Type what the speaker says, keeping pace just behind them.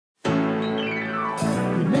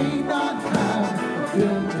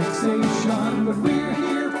what we're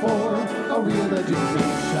here for, a real education.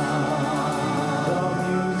 The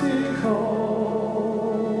musical.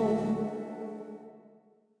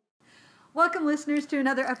 Welcome, listeners, to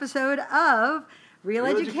another episode of Real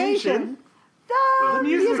Education, the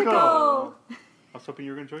musical. I was hoping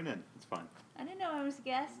you were going to join in. It's fine. I didn't know I was a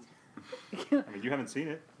guest. I mean, you haven't seen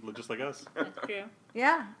it, just like us. That's true.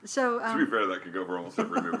 Yeah, so... to be fair, that could go for almost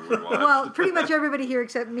every movie we've watched. well, pretty much everybody here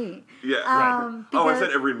except me. Yeah. Right. Oh, I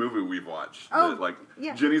said every movie we've watched. Oh, Like,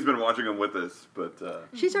 yeah. Jenny's been watching them with us, but...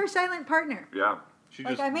 She's our silent partner. yeah. She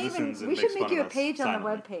Like just I may even, listens and we should makes make fun you a of us page on the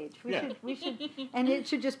silently. webpage. We Yeah. should, and it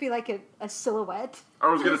should just be like a silhouette. I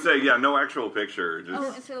was going to say, yeah, no actual picture. Just... Oh,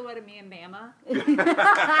 a silhouette of me and Bama.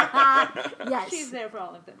 Yes. She's there for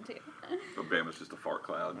all of them, too. But Bama's just a fart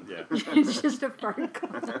cloud. Yeah. It's just a fart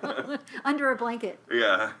cloud under a blanket.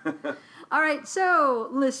 Yeah. All right, so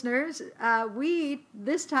listeners,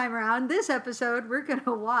 this time around, this episode, we're going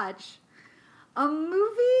to watch a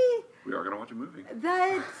movie We are going to watch a movie.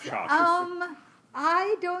 that Shock.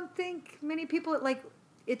 I don't think many people like.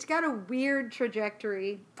 It's got a weird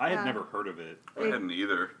trajectory. I had never heard of it. I hadn't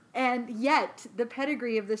either. And yet, the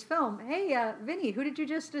pedigree of this film. Hey, Vinny, who did you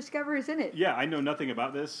just discover is in it? Yeah, I know nothing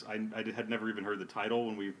about this. I had never even heard the title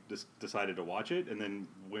when we just decided to watch it. And then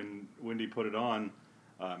when Wendy put it on,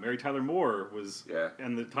 Mary Tyler Moore was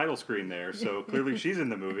in the title screen there. So clearly she's in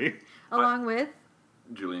the movie. Along with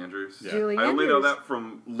Julie Andrews. Yeah. Julie I only know Andrews. that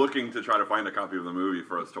from looking to try to find a copy of the movie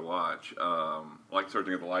for us to watch. Like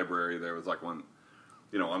searching at the library, there was like one,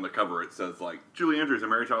 on the cover it says like Julie Andrews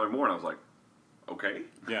and Mary Tyler Moore, and I was like, okay.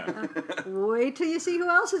 Yeah. Wait till you see who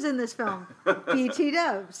else is in this film. B.T.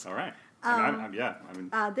 Dubs. All right. I'm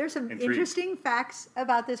There's some intrigued. interesting facts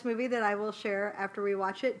about this movie that I will share after we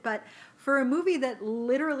watch it. But for a movie that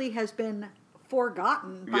literally has been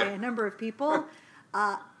forgotten by a number of people,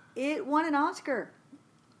 it won an Oscar.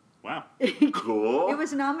 Wow. Cool. It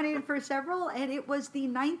was nominated for several, and it was the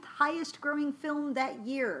 9th highest growing film that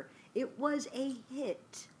year. It was a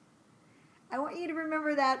hit. I want you to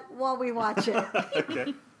remember that while we watch it.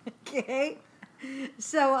 Okay. Okay?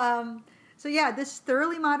 So yeah, this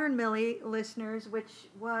Thoroughly Modern Millie, listeners, which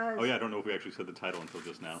was... Oh, yeah, I don't know if we actually said the title until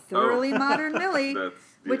just now. Thoroughly Modern Millie,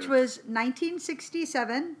 which yeah. was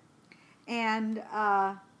 1967, and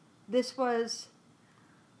this was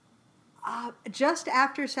just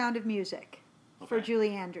after Sound of Music for Okay.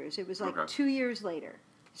 Julie Andrews. It was like Okay. 2 years later.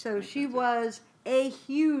 So she was a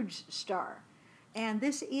huge star. And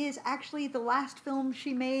this is actually the last film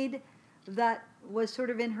she made that was sort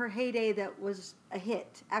of in her heyday that was a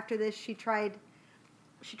hit. After this, she tried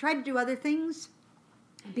to do other things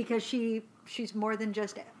because she's more than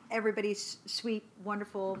just everybody's sweet,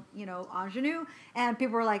 wonderful, ingenue. And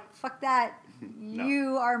people were like, fuck that. No.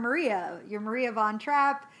 You are Maria. You're Maria Von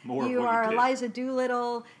Trapp. More of You what you are did. Eliza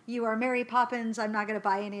Doolittle. You are Mary Poppins. I'm not going to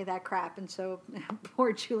buy any of that crap. And so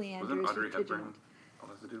poor Julie Andrews. Wasn't Audrey was Hepburn? pigeonholed.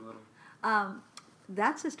 Eliza Doolittle?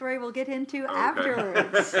 That's a story we'll get into Okay.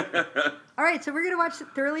 afterwards. All right, so we're going to watch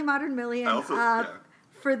Thoroughly Modern Millie. And,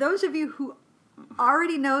 for those of you who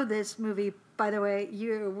already know this movie, by the way,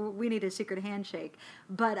 we need a secret handshake.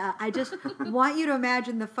 But I just want you to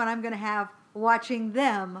imagine the fun I'm going to have watching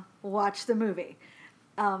them watch the movie.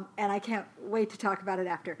 And I can't wait to talk about it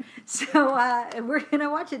after. So we're going to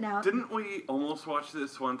watch it now. Didn't we almost watch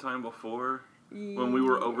this one time before when we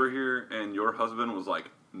were over here and your husband was like,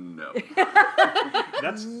 no.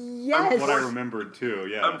 That's Yes. what I remembered, too.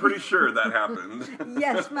 Yeah. I'm pretty sure that happened.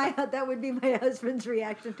 Yes, that would be my husband's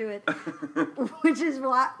reaction to it, which is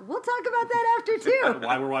why we'll talk about that after too.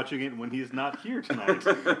 Why we're watching it when he's not here tonight,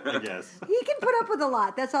 I guess. He can put up with a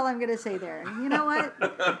lot. That's all I'm going to say there. You know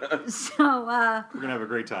what? So We're going to have a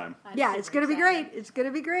great time. yeah, it's going to be great. It's going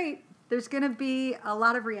to be great. There's going to be a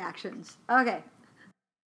lot of reactions. Okay.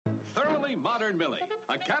 Thoroughly Modern Millie,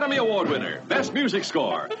 Academy Award winner, Best Music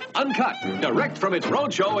Score, uncut, direct from its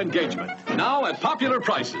roadshow engagement, now at popular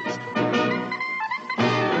prices.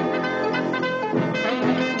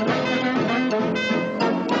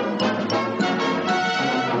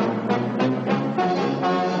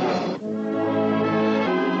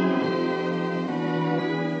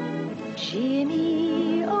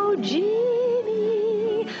 Ginny, oh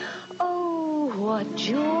Ginny, oh what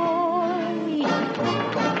joy.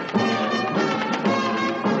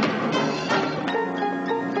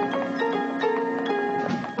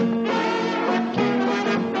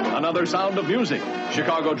 Another Sound of Music,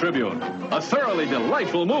 Chicago Tribune. A thoroughly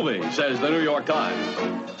delightful movie, says the New York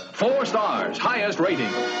Times. 4 stars, highest rating.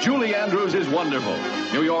 Julie Andrews is wonderful.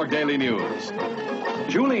 New York Daily News.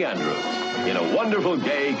 Julie Andrews in a wonderful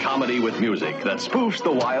gay comedy with music that spoofs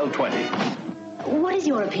the Wild 20. What is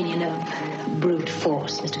your opinion of brute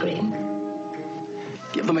force, Mr. Green?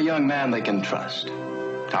 Give them a young man they can trust.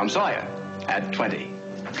 Tom Sawyer, at 20.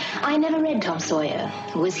 I never read Tom Sawyer.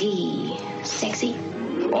 Was he sexy?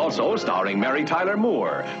 Also starring Mary Tyler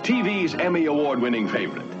Moore, TV's Emmy Award-winning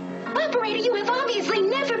favorite. Operator, you have obviously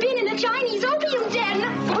never been in a Chinese opium den.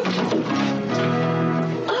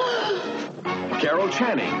 Carol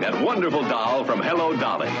Channing, that wonderful doll from Hello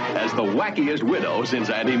Dolly, as the wackiest widow since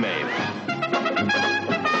Auntie Mame.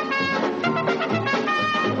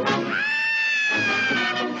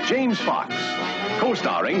 James Fox,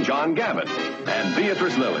 co-starring John Gavin and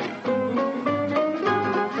Beatrice Lilly.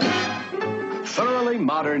 Thoroughly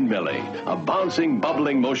Modern Millie, a bouncing,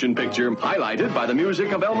 bubbling motion picture highlighted by the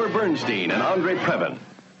music of Elmer Bernstein and Andre Previn.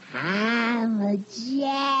 I'm a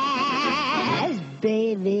jazz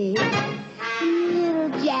baby. Little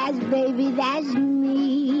jazz baby, that's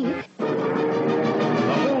me.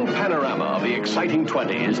 The whole panorama of the exciting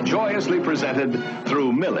 20s joyously presented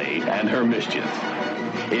through Millie and her mischief.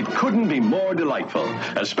 It couldn't be more delightful,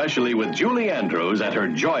 especially with Julie Andrews at her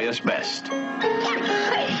joyous best.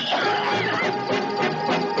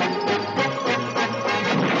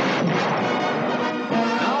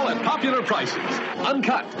 Now at popular prices,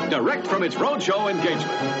 uncut, direct from its roadshow engagement.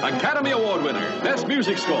 Academy Award winner, Best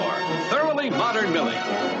Music Score, Thoroughly Modern Millie.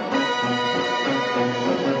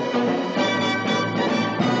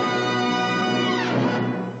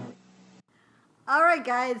 All right,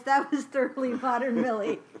 guys, that was Thoroughly Modern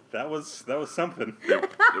Millie. That was something.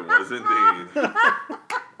 It was indeed.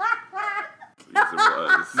 Yes, it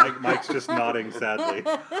was. Mike's just nodding sadly.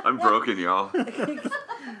 I'm broken, y'all.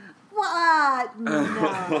 What?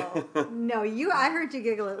 No. No, I heard you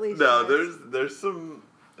giggle at least. No, once. there's some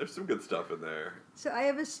good stuff in there. So I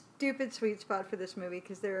have a stupid sweet spot for this movie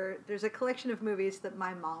because there's a collection of movies that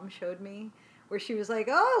my mom showed me where she was like,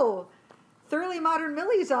 "Oh, Thoroughly Modern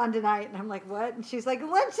Millie's on tonight," and I'm like, "What?" And she's like,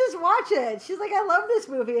 "Let's just watch it." She's like, "I love this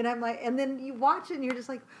movie," and I'm like, and then you watch it and you're just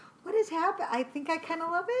like, "What has happened?" I think I kind of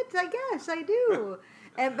love it. I guess I do.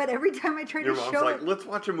 But every time I try Your to mom's show like, it, let's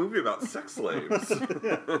watch a movie about sex slaves.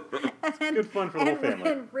 and, good fun for the whole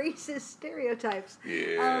family. And racist stereotypes.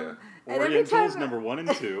 Yeah. And Orientals number 1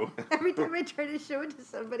 and 2. Every time I try to show it to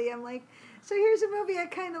somebody, I'm like, "So here's a movie I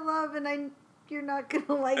kind of love, and you're not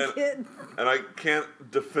gonna like it." And I can't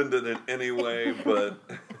defend it in any way, but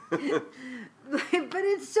But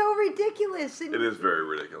it's so ridiculous. And it is very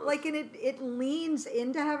ridiculous. Like, and it leans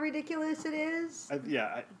into how ridiculous it is.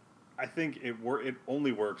 I think it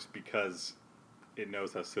only works because it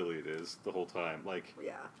knows how silly it is the whole time. Like,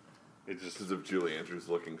 Yeah. it just because of Julie Andrews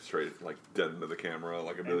looking straight, like dead into the camera,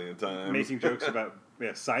 like a million times, making jokes about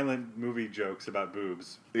silent movie jokes about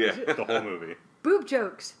boobs. Yeah. The whole movie. Boob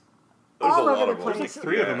jokes. There's all a lot over of the them. place. There's like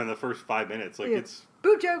 3 of them in the first 5 minutes. Like, Yeah. it's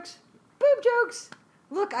Boob jokes. Boob jokes.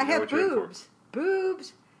 Look, I You know have what you're in for. boobs.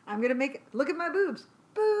 Boobs. I'm going to look at my boobs.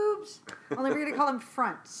 Boobs. Only we're going to call them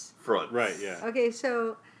fronts. front. right. Yeah. Okay,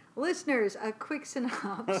 so listeners, a quick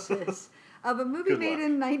synopsis of a movie Good made luck.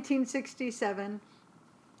 in 1967,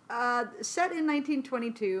 set in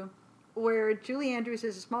 1922, where Julie Andrews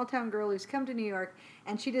is a small-town girl who's come to New York,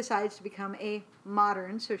 and she decides to become a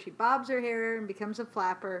modern, so she bobs her hair and becomes a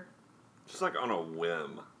flapper. Just like on a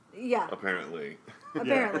whim, Yeah. apparently.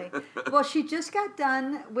 Apparently. Well, she just got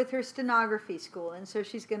done with her stenography school, and so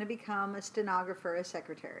she's going to become a stenographer, a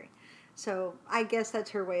secretary. So I guess that's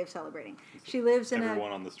her way of celebrating. She lives in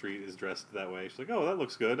Everyone on the street is dressed that way. She's like, "Oh, that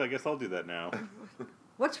looks good. I guess I'll do that now."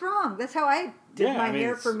 What's wrong? That's how I did Yeah, my I mean, hair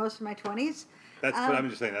it's- for most of my 20s. But I'm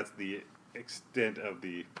just saying that's the extent of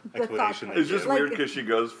the The explanation. thought they It's just give. Like- weird because she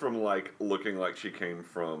goes from like looking like she came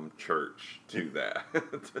from church to that.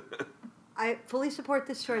 I fully support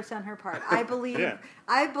this choice on her part. I believe Yeah.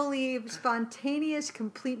 I believe spontaneous,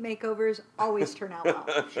 complete makeovers always turn out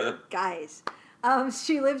well. Sure. Guys.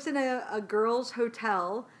 She lives in a girls'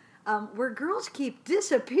 hotel where girls keep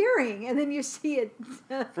disappearing, and then you see it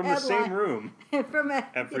from the same room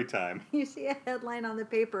every time. You see a headline on the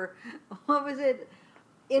paper. What was it?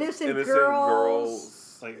 Innocent Innocent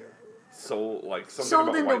girls like something sold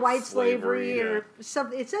about into white slavery, yeah. or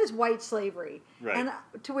something. It says white slavery, Right. and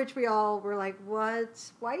to which we all were like,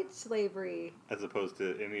 "What's white slavery As opposed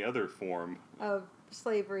to any other form. of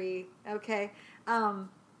slavery?" Okay,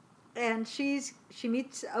 and she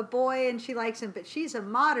meets a boy and she likes him, but she's a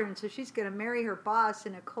modern, so she's going to marry her boss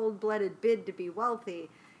in a cold-blooded bid to be wealthy.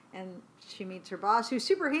 And she meets her boss, who's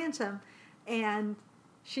super handsome, and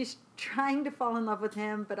she's trying to fall in love with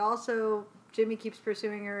him, but also Jimmy keeps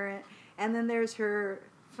pursuing her. And then there's her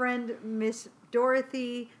friend, Miss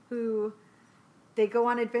Dorothy, who they go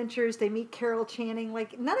on adventures. They meet Carol Channing.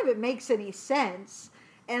 Like, none of it makes any sense.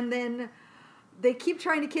 And then they keep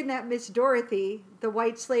trying to kidnap Miss Dorothy, the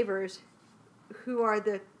white slavers, who are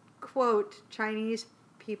the, quote, Chinese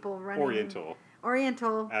people running...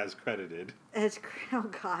 Oriental. As credited. Oh,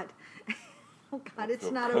 God. Oh, God, it's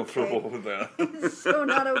not comfortable okay. with that. It's so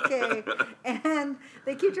not okay. And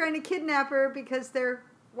they keep trying to kidnap her because they're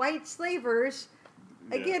white slavers.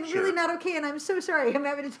 Again, sure. really not okay, and I'm so sorry I'm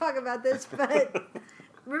having to talk about this, but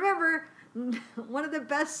remember, one of the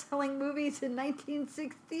best-selling movies in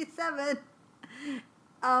 1967,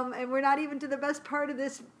 and we're not even to the best part of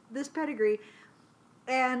this pedigree.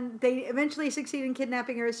 And they eventually succeed in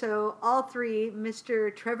kidnapping her, so all three,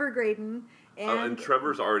 Mr. Trevor Graydon and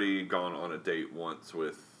Trevor's already gone on a date once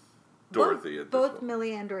with Dorothy. Both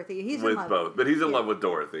Millie and Dorothy. He's in love. With both, but he's in love with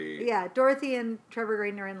Dorothy. Yeah, Dorothy and Trevor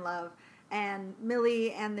Graydon are in love. And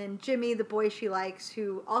Millie and then Jimmy, the boy she likes,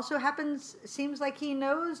 who also seems like he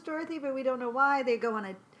knows Dorothy, but we don't know why. They go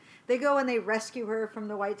and they rescue her from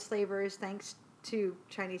the white slavers thanks to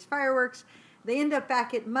Chinese fireworks. They end up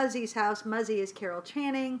back at Muzzy's house. Muzzy is Carol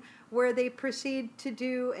Channing, where they proceed to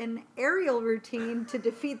do an aerial routine to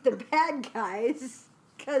defeat the bad guys.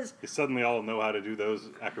 Because they suddenly all know how to do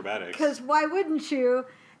those acrobatics. Because why wouldn't you?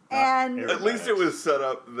 And at least it was set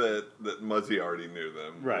up that Muzzy already knew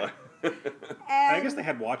them. Right. And I guess they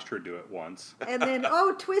had watched her do it once. And then,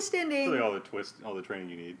 twist ending. Really all the training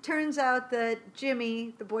you need. Turns out that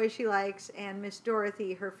Jimmy, the boy she likes, and Miss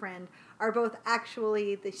Dorothy, her friend, are both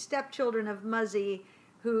actually the stepchildren of Muzzy,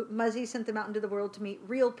 who Muzzy sent them out into the world to meet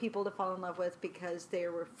real people to fall in love with because they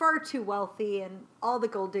were far too wealthy and all the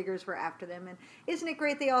gold diggers were after them. And isn't it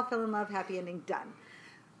great they all fell in love? Happy ending, done.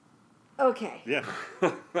 Okay. Yeah.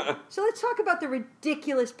 So let's talk about the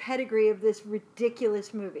ridiculous pedigree of this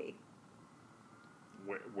ridiculous movie.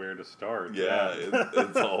 Where to start? Yeah,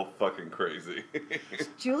 it's all fucking crazy.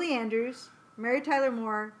 Julie Andrews, Mary Tyler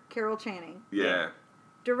Moore, Carol Channing. Yeah.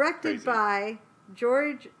 Directed by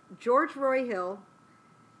George Roy Hill,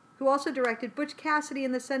 who also directed Butch Cassidy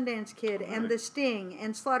and the Sundance Kid and The Sting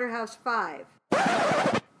and Slaughterhouse-Five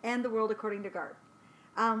and The World According to Garp.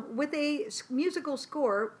 With a musical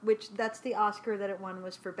score, which that's the Oscar that it won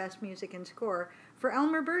was for Best Music and Score, for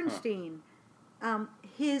Elmer Bernstein.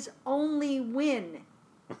 His only win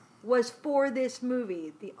was for this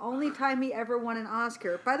movie. The only time he ever won an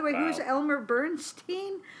Oscar. By the way, Who's Elmer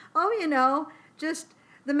Bernstein? Oh, just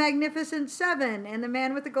The Magnificent Seven and The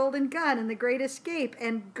Man with the Golden Gun and The Great Escape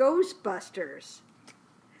and Ghostbusters.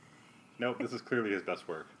 Nope, this is clearly his best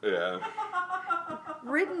work. Yeah.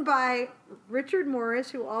 Written by Richard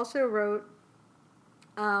Morris, who also wrote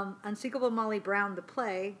Unsinkable Molly Brown, the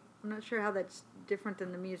play. I'm not sure how that's different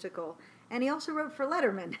than the musical. And he also wrote for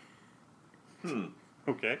Letterman.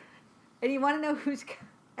 Okay. And you want to know who's...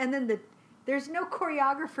 And then there's no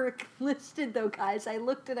choreographer listed, though, guys. I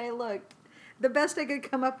looked. The best I could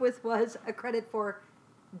come up with was a credit for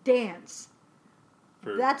dance.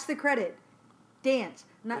 That's the credit. Dance.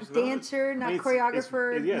 Not dancer, not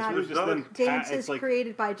choreographer, not... Dance is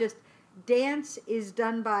created by just... Dance is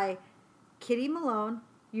done by Kitty Malone.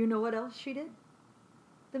 You know what else she did?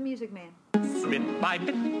 The Music Man. Bit by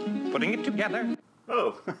bit, putting it together.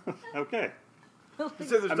 Oh. Okay. So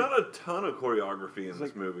there's not a ton of choreography in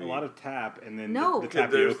this movie. A lot of tap and then the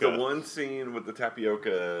tapioca. There's the one scene with the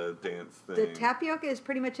tapioca dance thing. The tapioca is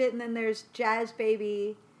pretty much it, and then there's Jazz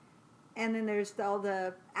Baby, and then there's all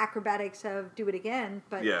the acrobatics of Do It Again.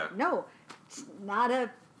 But no, it's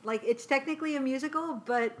not it's technically a musical,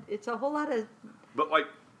 but it's a whole lot of... But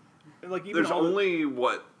there's only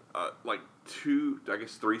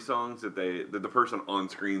three songs that the person on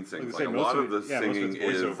screen sings. Like a lot of the singing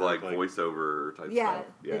is voiceover type stuff.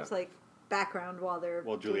 Yeah, it's like background while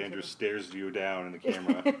Julie Andrews stares you down in the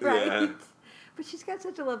camera. Right. Yeah. But she's got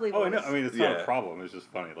such a lovely voice. Oh, I know. I mean, it's not a problem. It's just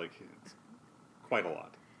funny. It's quite a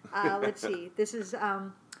lot. Let's see. This is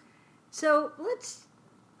so let's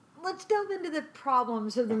delve into the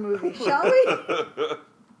problems of the movie, shall we?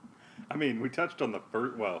 I mean, we touched on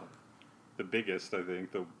the biggest, I think,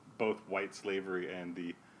 both white slavery and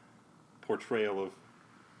the portrayal of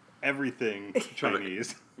everything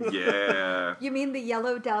Chinese. Yeah. You mean the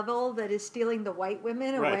yellow devil that is stealing the white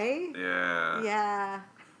women away? Yeah. Yeah.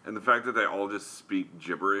 And the fact that they all just speak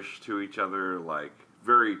gibberish to each other,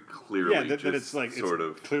 very clearly. Yeah, that it's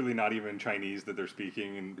clearly not even Chinese that they're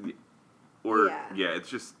speaking, it's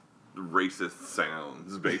just racist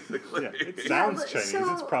sounds, basically. Yeah, it sounds Chinese.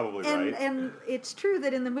 It's probably right. And it's true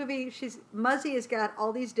that in the movie, Muzzy has got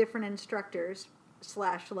all these different instructors /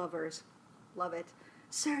 lovers. Love it.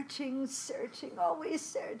 Searching, always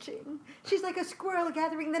searching. She's like a squirrel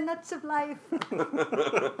gathering the nuts of life.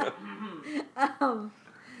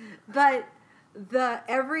 But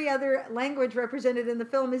every other language represented in the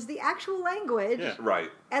film is the actual language. Yeah. Right.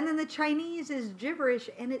 And then the Chinese is gibberish,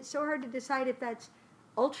 and it's so hard to decide if that's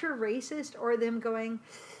ultra racist or them going,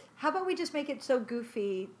 how about we just make it so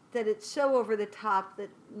goofy that it's so over the top that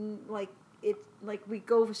like we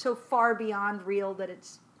go so far beyond real that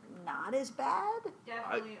it's not as bad.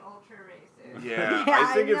 Definitely ultra racist. Yeah, Yeah,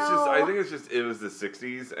 I think I it's just it was the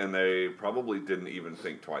 60s and they probably didn't even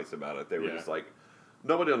think twice about it. They were just like,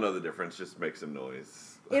 nobody will know the difference, just make some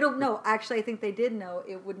noise. Actually I think they did know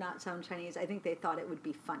it would not sound Chinese. I think they thought it would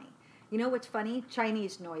be funny. You know what's funny?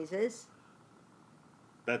 Chinese noises.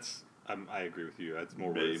 That's I agree with you. That's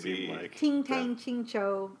more what it seemed like. Ting tang ching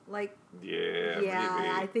cho, like. Yeah, maybe.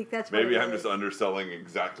 I think that's what maybe it I'm is. just underselling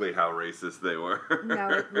exactly how racist they were. No,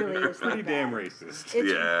 it really is pretty that bad. damn racist.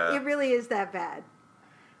 It really is that bad.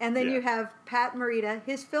 And then Yeah. you have Pat Morita,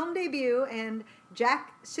 his film debut, and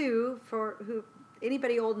Jack Sue, who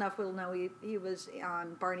anybody old enough will know he was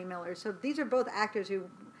on Barney Miller. So these are both actors who,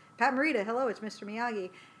 Pat Morita, hello, it's Mr. Miyagi.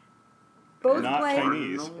 Both Not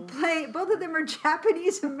Chinese. Both of them are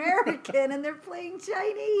Japanese American, and they're playing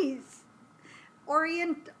Chinese.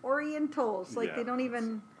 Orientals, like they don't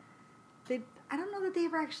even. I don't know that they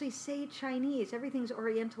ever actually say Chinese. Everything's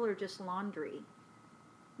Oriental or just laundry.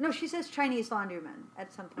 No, she says Chinese laundryman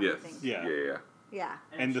at some point. Yes. I think. Yeah.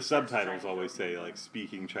 And the subtitles always say like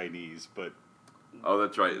speaking Chinese, but. Oh,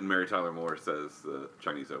 that's right. And Mary Tyler Moore says the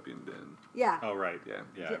Chinese opium den. Yeah. Oh, right. Yeah,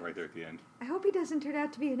 right there at the end. I hope he doesn't turn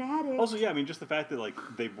out to be an addict. Also, yeah, I mean, just the fact that like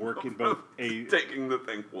they work in both taking the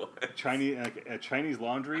thing a Chinese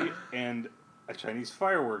laundry and a Chinese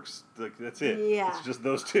fireworks. Like that's it. Yeah. It's just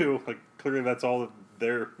those two. Like clearly, that's all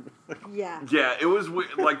they're. Yeah. Yeah, it was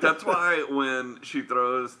weird. Like that's why when she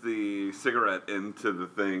throws the cigarette into the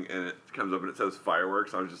thing and it comes up and it says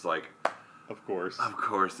fireworks, I was just like. Of course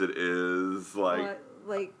it is. Like,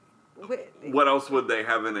 what else would they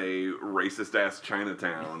have in a racist ass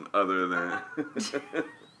Chinatown other than a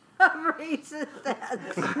racist ass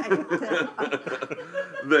Chinatown?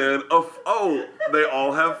 Then they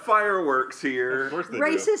all have fireworks here. Of course they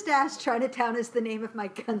Racist ass Chinatown is the name of my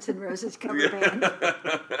Guns N' Roses cover band.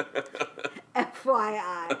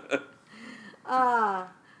 FYI.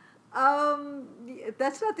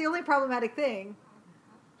 That's not the only problematic thing.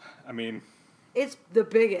 I mean, it's the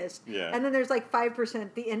biggest. Yeah. And then there's like 5%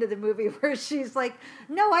 at the end of the movie where she's like,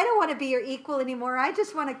 no, I don't want to be your equal anymore. I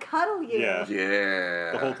just want to cuddle you. Yeah.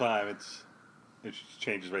 Yeah. The whole time it just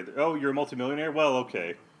changes right there. Oh, you're a multimillionaire? Well,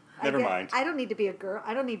 okay. Never mind. I don't need to be a girl.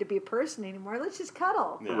 I don't need to be a person anymore. Let's just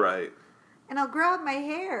cuddle. Yeah. Right. And I'll grow out my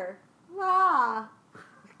hair. Ah.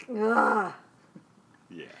 Ugh.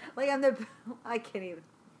 Yeah. Like I can't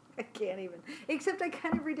even. Except I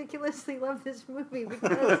kind of ridiculously love this movie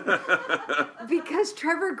because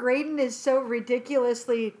Trevor Graydon is so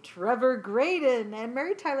ridiculously Trevor Graydon, and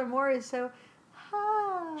Mary Tyler Moore is so.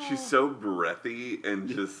 She's so breathy and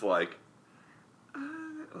just like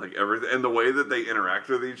everything, and the way that they interact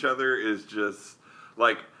with each other is just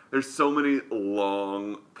like there's so many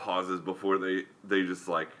long pauses before they just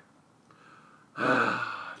like.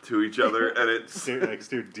 To each other, and it's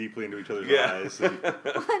stare deeply into each other's eyes.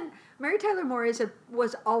 And Mary Tyler Moore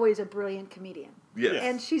was always a brilliant comedian. Yes.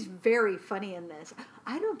 And she's very funny in this.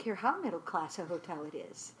 I don't care how middle class a hotel it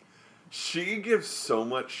is. She gives so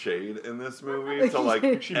much shade in this movie to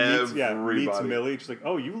like she everybody. meets Millie. She's like,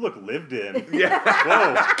 "Oh, you look lived in." Yeah.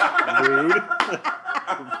 Whoa, rude.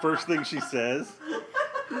 First thing she says.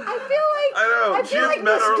 I feel like Miss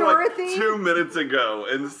met her Dorothy, like 2 minutes ago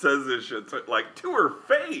and says this shit like to her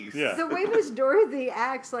face. Yeah. The way Miss Dorothy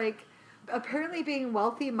acts, like apparently being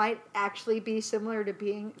wealthy might actually be similar to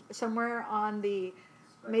being somewhere on the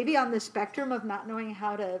spectrum of not knowing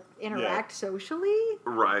how to interact socially.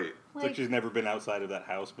 Right. It's like she's never been outside of that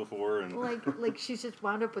house before, and like she's just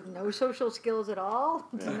wound up with no social skills at all.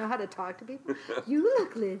 Doesn't know how to talk to people. You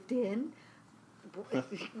look lived in.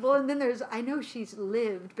 Well, and then I know she's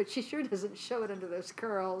lived, but she sure doesn't show it under those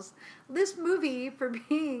curls. This movie, for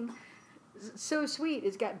being so sweet,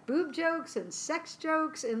 has got boob jokes and sex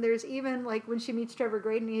jokes, and there's even, like, when she meets Trevor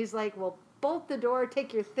Graydon, he's like, well, bolt the door,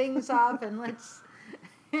 take your things off, and let's...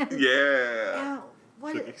 Excuse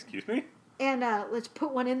me? And let's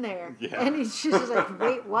put one in there. Yeah. And she's just like,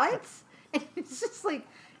 wait, what? And it's just like,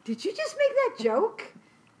 did you just make that joke?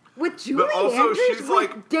 With Julie Andrews? She's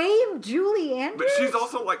like Dame Julie Andrews? But she's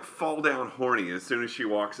also like fall down horny as soon as she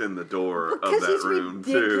walks in the door of that room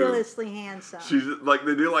he's ridiculously handsome. She's like,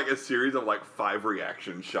 they do like a series of like 5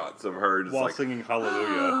 reaction shots of her just while like singing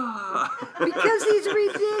Hallelujah. Because he's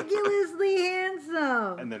ridiculously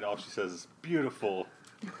handsome. And then all she says is beautiful.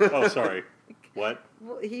 Oh, sorry. What?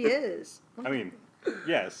 Well, he is. I mean,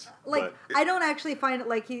 Yes. Like, but I don't actually find it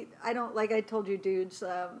like I don't, like I told you dudes,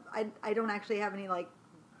 I don't actually have any, like,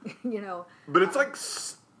 you know. But it's like...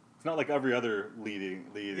 it's not like every other lead.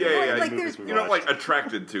 Yeah. Like, movies You're not, like,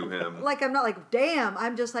 attracted to him. Like, I'm not like, damn,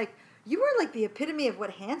 I'm just like, you are like the epitome of what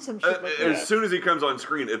handsome should look like. As soon as he comes on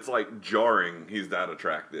screen, it's like jarring. He's that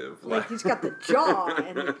attractive. Like, he's got the jaw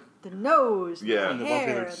and the nose, Yeah. and And the the hair.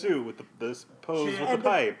 well-tailored suit with this pose with And the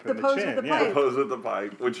pipe the and the pose chin. with the yeah. pipe. Pose with the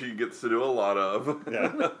pipe, which he gets to do a lot of.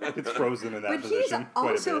 Yeah, it's frozen in that But position. he's quite a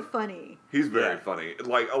also bit. funny. He's very Yeah. funny.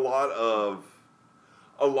 Like a lot of,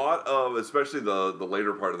 especially the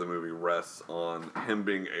later part of the movie rests on him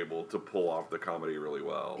being able to pull off the comedy really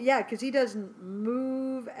well. Yeah, because he doesn't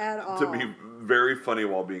move at all. To be very funny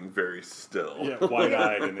while being very still. Yeah,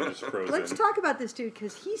 wide-eyed and then just frozen. Let's talk about this dude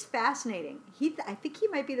because he's fascinating. I think he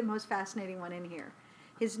might be the most fascinating one in here.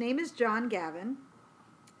 His name is John Gavin,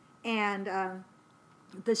 and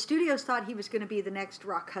the studios thought he was going to be the next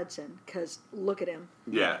Rock Hudson because look at him.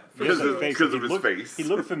 Yeah, Because because of his looked, face. He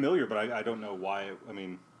looked familiar, but I don't know why. I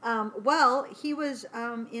mean, Well, he was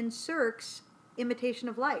in Sirk's Imitation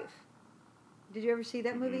of Life. Did you ever see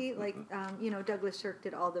that movie? Like, you know, Douglas Sirk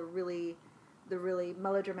did all the really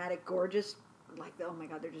melodramatic, gorgeous, like, oh my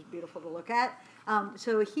God, they're just beautiful to look at.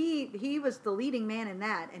 So he was the leading man in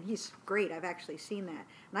that, and he's great. I've actually seen that,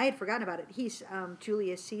 and I had forgotten about it. He's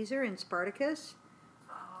Julius Caesar in Spartacus.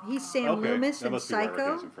 He's Sam Loomis that in must be where I recognize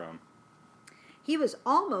Psycho. him from. He was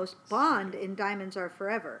almost Bond in Diamonds Are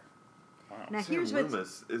Forever. Wow. Now Sam here's what's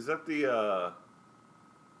Loomis. Is that the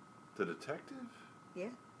detective yeah,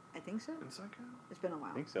 I think so. in Psycho? It's been a while.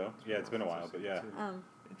 I think so. Yeah, it's been a while, but yeah. But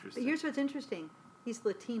Interesting. here's what's interesting. He's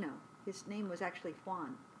Latino. His name was actually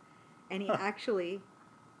Juan. And he actually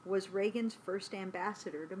was Reagan's first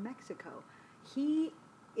ambassador to Mexico. He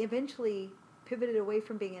eventually pivoted away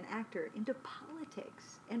from being an actor into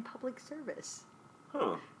politics and public service.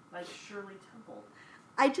 Huh. Like Shirley Temple.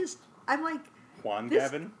 I'm like, Juan this-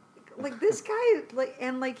 Gavin? like this guy, like,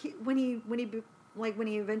 and like when he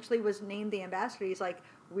eventually was named the ambassador, he's like,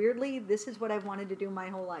 weirdly, this is what I've wanted to do my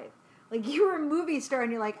whole life. Like, you were a movie star,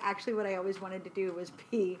 and you're like, actually, what I always wanted to do was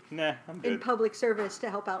be Nah, I'm in good. public service to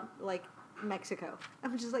help out, like, Mexico.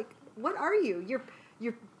 I'm just like, what are you?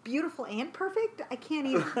 You're beautiful and perfect? I can't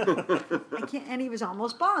even. I can't. And he was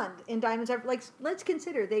almost Bond in Diamonds Are. Like, let's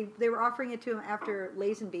consider they were offering it to him after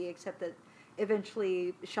Lazenby, except that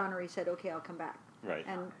eventually Connery said, "Okay, I'll come back." Right.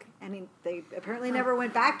 And they apparently never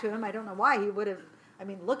went back to him. I don't know why. He would have. I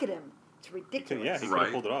mean, look at him. It's ridiculous. Yeah, he could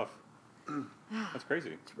have pulled it off. That's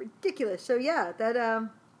crazy. It's ridiculous. So yeah,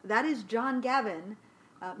 that is John Gavin,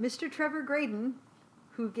 Mr. Trevor Graydon,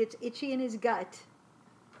 who gets itchy in his gut.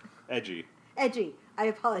 Edgy. Edgy. I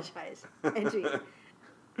apologize. Edgy.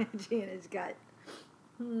 Edgy in his gut.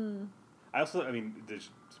 I mean,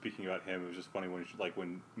 speaking about him, it was just funny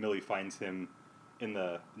when Millie finds him in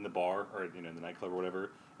the bar or in the nightclub or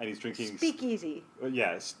whatever, and he's drinking Speakeasy.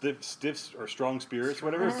 Yeah, stiffs or strong spirits, or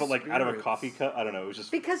whatever, but like out of a coffee cup. I don't know. It was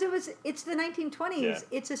just because it's the 1920s. Yeah.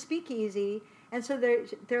 It's a speakeasy, and so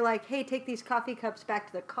they're like, hey, take these coffee cups back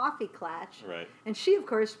to the coffee klatch. Right. And she, of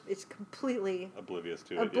course, is completely oblivious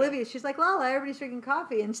to oblivious. She's like, Lala, everybody's drinking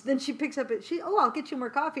coffee, and then she picks up it. I'll get you more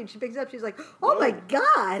coffee, and she picks it up. She's like, oh my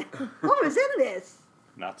God, what was in this?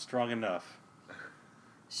 Not strong enough.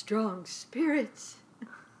 Strong spirits.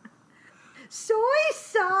 Soy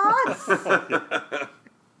sauce. Well,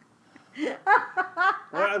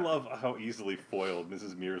 I love how easily foiled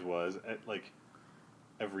Mrs. Mears was at like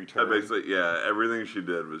every turn. Basically, yeah, everything she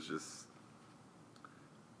did was just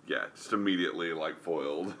immediately like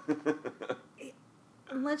foiled.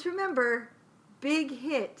 And let's remember, big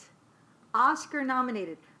hit, Oscar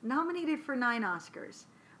nominated for 9 Oscars.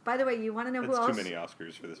 By the way, you want to know who else? That's too many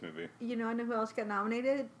Oscars for this movie. You know who else got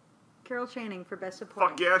nominated? Carol Channing for Best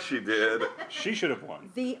Supporting. Fuck yeah, she did. She should have won.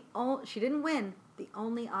 She didn't win. The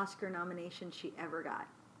only Oscar nomination she ever got.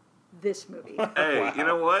 This movie. Hey, Wow. you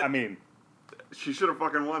know what? I mean, she should have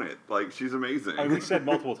fucking won it. Like, she's amazing. we said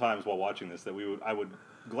multiple times while watching this that I would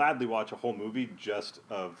gladly watch a whole movie just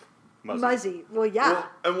of Muzzy. Well, yeah. Well,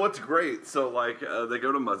 and what's great, so like they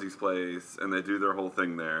go to Muzzy's place and they do their whole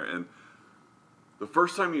thing there, and the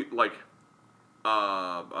first time you like,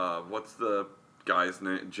 what's the guy's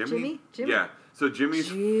name? Jimmy. Yeah. So Jimmy's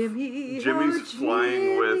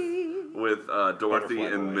flying with Dorothy Butterfly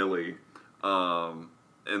and boy. Millie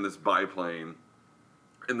in this biplane,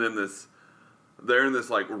 and then they're in this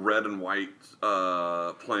like red and white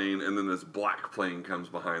plane, and then this black plane comes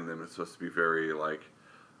behind them. It's supposed to be very like.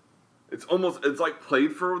 It's like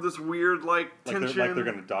played for this weird like tension. Like they're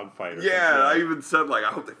gonna dogfight. Or yeah, something. I even said like I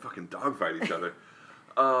hope they fucking dogfight each other.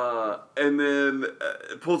 And then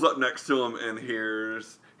it pulls up next to him, and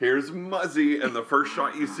here's Muzzy, and the first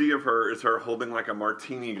shot you see of her is her holding like a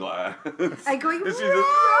martini glass. I'm going, And she's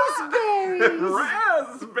raspberries!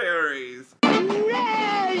 raspberries!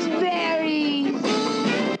 Raspberries!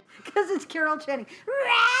 Because it's Carol Channing.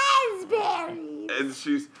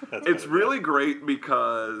 Raspberries! And it's really great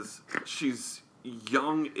because she's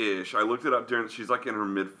young-ish. I looked it up she's like in her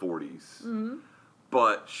mid-40s. Mm-hmm.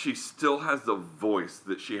 But she still has the voice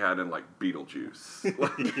that she had in like Beetlejuice.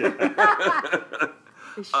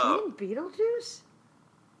 Is she in Beetlejuice?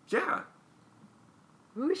 Yeah.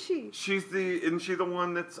 Who is she? Isn't she the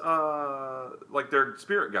one that's like their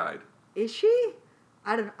spirit guide? Is she?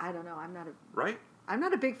 I don't know. Right? I'm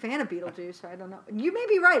not a big fan of Beetlejuice. So I don't know. You may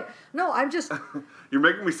be right. No, I'm just. You're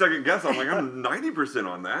making me second guess. I'm like, I'm 90%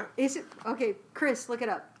 on that. Is it okay, Chris? Look it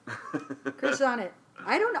up. Chris is on it.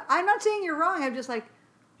 I don't know. I'm not saying you're wrong. I'm just like.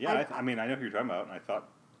 Yeah, I mean, I know who you're talking about, and I thought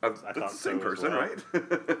that's the same person, right?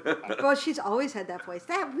 Well, she's always had that voice.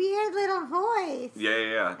 That weird little voice.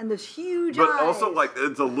 Yeah. And those huge But eyes. also, like,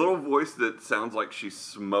 it's a little voice that sounds like she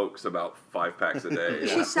smokes about 5 packs a day.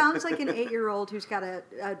 She sounds like an 8-year-old who's got a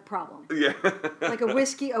problem. Yeah. Like a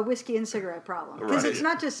whiskey and cigarette problem. Because Right. it's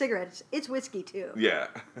not just cigarettes, it's whiskey too. Yeah.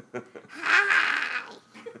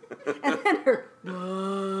 And then her.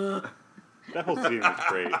 that whole scene was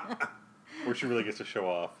great, where she really gets to show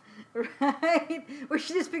off. Right? Where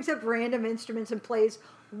she just picks up random instruments and plays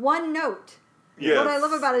one note. Yes. What I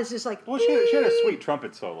love about it is just like. Well, she had a sweet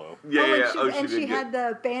trumpet solo. Yeah. And she had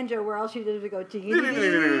the banjo where all she did was go.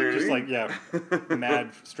 Just like,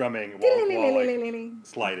 mad strumming while like,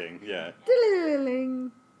 sliding. Yeah.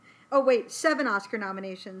 Oh, wait. 7 Oscar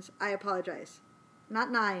nominations. I apologize. Not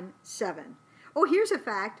 9, 7. Oh, here's a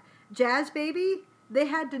fact. Jazz Baby, they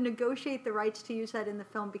had to negotiate the rights to use that in the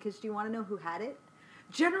film because do you want to know who had it?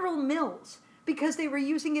 General Mills, because they were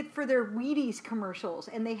using it for their Wheaties commercials,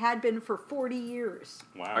 and they had been for 40 years.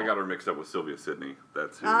 Wow. I got her mixed up with Sylvia Sidney.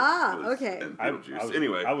 That's who was okay. in Beetlejuice.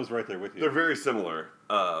 Anyway. I was right there with you. They're very similar.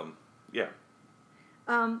 Yeah.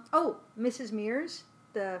 Mrs. Mears,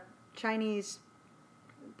 the Chinese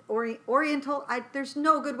Oriental, there's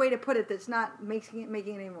no good way to put it that's not making it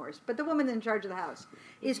any worse. But the woman in charge of the house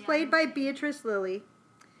is played by Beatrice Lillie.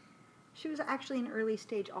 She was actually in early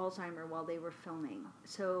stage Alzheimer while they were filming.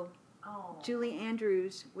 So Julie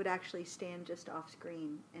Andrews would actually stand just off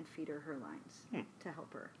screen and feed her lines to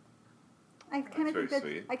help her. I kind of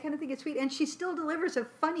think it's sweet. And she still delivers a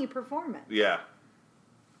funny performance. Yeah.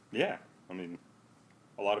 Yeah. I mean,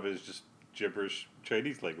 a lot of it is just gibberish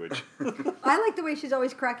Chinese language. I like the way she's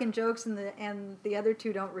always cracking jokes and the other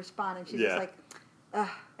two don't respond, and she's just like, ugh,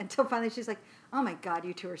 until finally she's like, oh my God,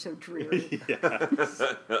 you two are so dreary.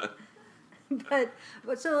 But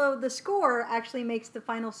so the score actually makes the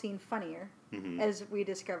final scene funnier, as we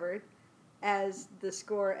discovered, as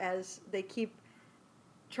they keep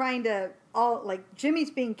trying to Jimmy's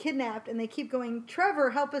being kidnapped and they keep going, Trevor,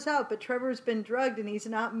 help us out, but Trevor's been drugged and he's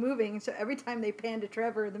not moving, so every time they pan to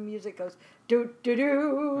Trevor, the music goes do do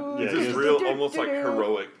do. It's just real, almost like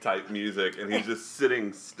heroic type music, and he's just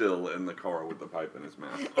sitting still in the car with the pipe in his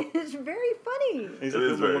mouth. It's very funny. He's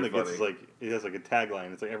the one that gets he has like a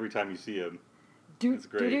tagline. It's like every time you see him, it's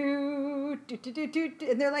great. And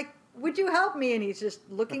they're like, would you help me? And he's just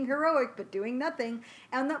looking heroic but doing nothing.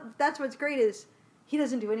 And that's what's great is he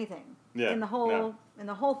doesn't do anything in the whole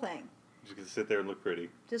thing. Just get to sit there and look pretty.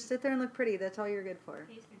 Just sit there and look pretty. That's all you're good for.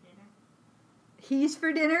 Pays for dinner. He's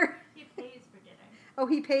for dinner? He pays for dinner. Oh,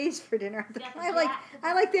 he pays for dinner. Yeah,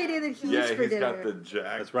 I like the idea that he's for dinner. Yeah, he's got the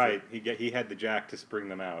jack. That's right. He had the jack to spring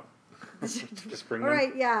them out. To spring them? All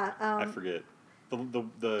right, yeah. I forget.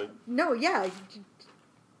 The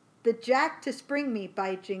Jack to Spring Me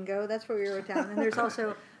by Jingo. That's what we wrote down. And there's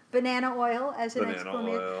also banana oil as an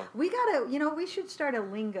exclamation. We we should start a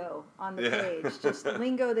lingo on the page. Just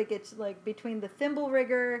lingo that gets like between the thimble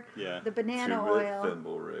rigger, the banana oil,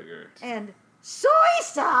 thimble rigger, and soy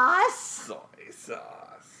sauce.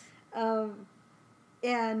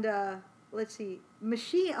 And let's see,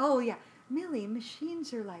 machine. Oh yeah, Millie.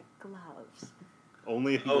 Machines are like gloves.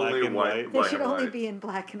 Only black and white. They should only be in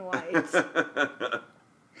black and white.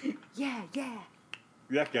 Yeah.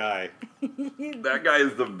 That guy. That guy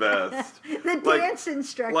is the best. The dance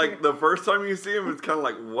instructor. Like, the first time you see him, it's kind of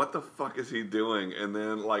like, what the fuck is he doing? And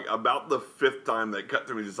then, like, about the 5th time they cut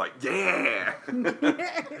to him, he's just like, yeah!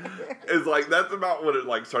 It's like, that's about when it,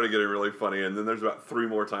 like, started getting really funny. And then there's about 3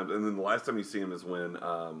 more times. And then the last time you see him is when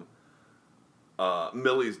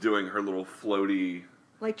Millie's doing her little floaty...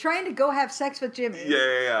 Like, trying to go have sex with Jimmy.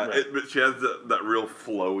 Yeah. Right. But she has that real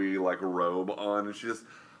flowy, like, robe on. And she just...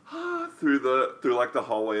 through the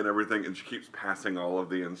hallway and everything, and she keeps passing all of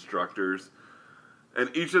the instructors, and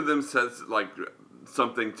each of them says like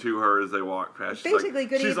something to her as they walk past. She's Basically, like,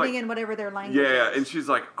 good evening like, in whatever their language yeah, is. and she's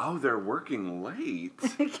like, oh, they're working late,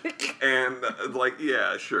 and like,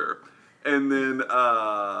 yeah, sure. And then,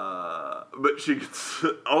 but she gets,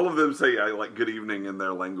 all of them say like good evening in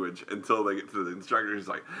their language until they get to the instructor. She's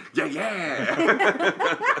like, yeah.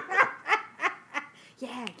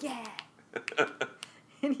 Yeah.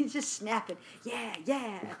 And he's just snapping.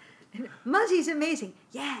 Yeah. And Muzzy's amazing.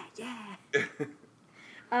 Yeah.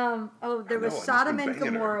 There was Sodom and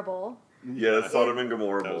Gomorrah. Yeah, Sodom and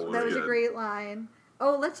Gomorrah. That was a great line.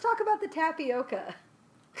 Oh, let's talk about the tapioca.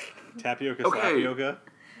 Tapioca.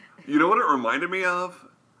 You know what it reminded me of?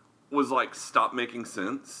 Was like Stop Making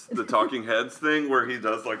Sense, the Talking Heads thing where he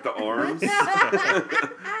does like the arms.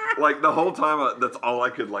 Like the whole time, that's all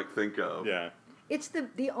I could like think of. Yeah. It's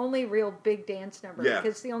the only real big dance number because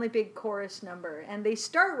it's the only big chorus number, and they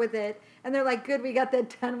start with it, and they're like, "Good, we got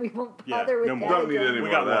that done. We won't bother with that." Don't need any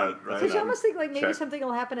more of that. Right? So you almost think like maybe something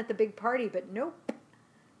will happen at the big party, but nope.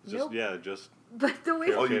 Just. But the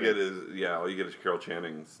way all you get is Carol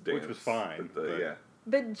Channing's dance, which was fine.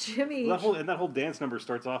 But Jimmy, that whole dance number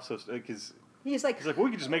starts off so because he's like, well, we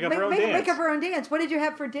could just make up our own dance. Make up our own dance. What did you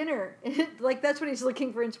have for dinner? Like that's when he's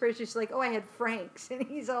looking for inspiration. He's like, oh, I had Frank's, and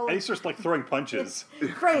he's all. And he starts like throwing punches.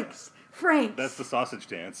 Frank's. That's the sausage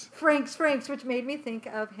dance. Frank's, which made me think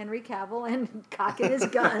of Henry Cavill and cocking his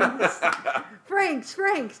guns.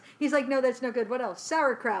 Frank's. He's like, no, that's no good. What else?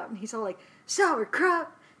 Sauerkraut. And he's all like,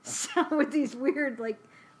 sauerkraut. With these weird like.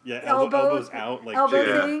 Yeah, elbows out, like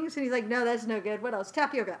things, and he's like, "No, that's no good. What else?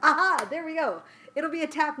 Tapioca. Aha! There we go. It'll be a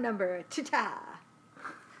tap number. Ta-ta."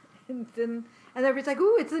 And everybody's like,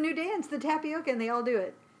 "Ooh, it's the new dance, the tapioca," and they all do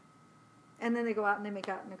it. And then they go out and they make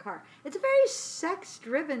out in a car. It's a very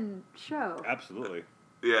sex-driven show. Absolutely.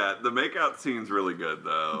 Yeah, the makeout scene's really good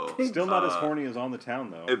though. Still not as horny as On the Town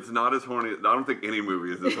though. It's not as horny. I don't think any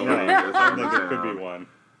movie is as horny as On the Town. There could be one.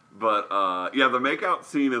 But the makeout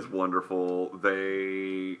scene is wonderful.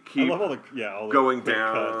 They keep all the going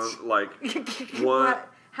down cuts. like what?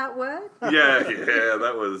 What? Yeah,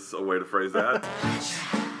 that was a way to phrase that.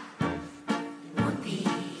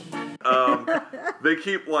 They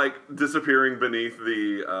keep like disappearing beneath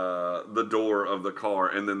the door of the car,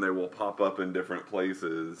 and then they will pop up in different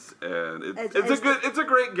places, and it's a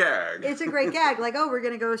great gag. It's a great gag. Like, oh, we're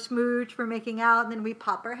gonna go smooch, we're making out, and then we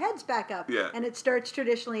pop our heads back up. Yeah. And it starts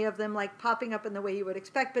traditionally of them like popping up in the way you would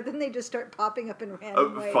expect, but then they just start popping up in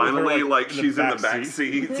random ways. Finally, like she's in the back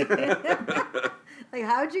seat. Like,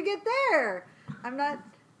 how'd you get there? I'm not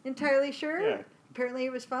entirely sure. Yeah. Apparently,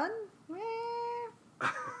 it was fun.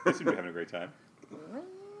 They seem to be having a great time.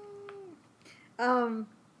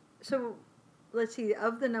 So let's see.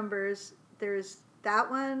 Of the numbers, there's that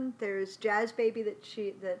one. There's Jazz Baby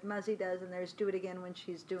that Muzzy does, and there's Do It Again when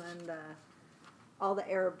she's doing all the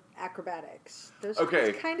Arab acrobatics. Those are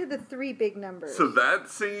kind of the three big numbers. So that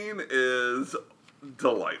scene is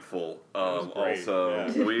delightful.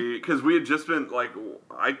 Also, because we had just been like,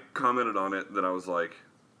 I commented on it that I was like,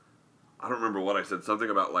 I don't remember what I said. Something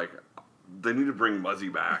about like, they need to bring Muzzy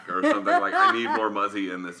back or something. Like, I need more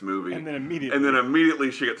Muzzy in this movie. And then immediately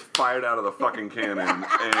she gets fired out of the fucking cannon,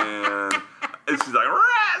 and she's like,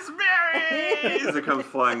 raspberries! As it comes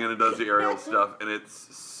flying in and does the aerial stuff, and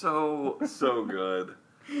it's so good.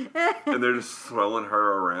 And they're just throwing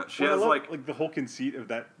her around. She has like the whole conceit of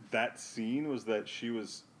that scene was that she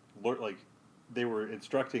was like, they were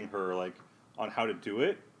instructing her like on how to do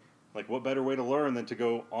it. Like, what better way to learn than to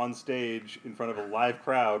go on stage in front of a live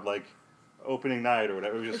crowd, like opening night or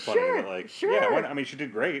whatever. It was just funny. But like, I mean, she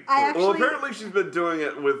did great. Well, apparently she's been doing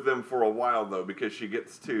it with them for a while though, because she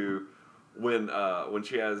gets to when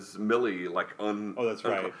she has Millie like oh, that's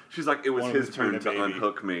right. She's like, it was his turn to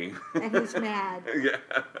unhook me, and he's mad. Yeah.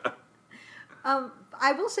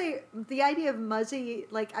 I will say the idea of Muzzy,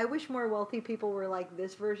 like, I wish more wealthy people were like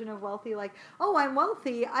this version of wealthy. Like, oh, I'm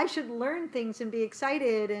wealthy, I should learn things and be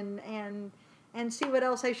excited and see what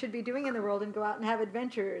else I should be doing in the world and go out and have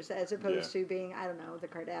adventures, as opposed to being, I don't know, the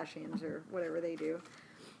Kardashians or whatever they do,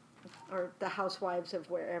 or the housewives of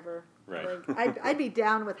wherever. Right. Like, I'd be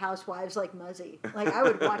down with housewives like Muzzy. Like, I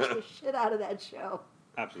would watch the shit out of that show.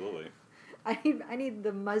 Absolutely. I need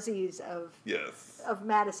the Muzzies of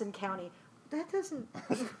Madison County. That doesn't.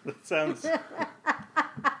 That sounds.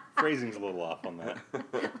 Phrasing's a little off on that. I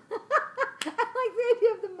like the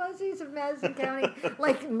idea of the Muzzies of Madison County,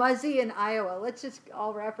 like Muzzy in Iowa. Let's just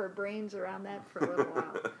all wrap our brains around that for a little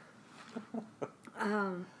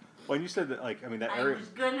while. When you said that, like, I mean, that I area. was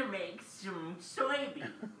gonna make some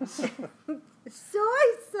soybeans.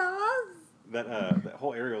 Soy sauce. That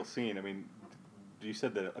whole aerial scene, I mean, you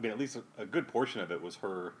said that, I mean, at least a good portion of it was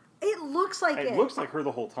her. It looks like it. It looks like her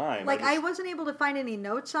the whole time. Like, I wasn't able to find any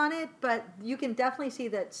notes on it, but you can definitely see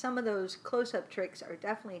that some of those close-up tricks are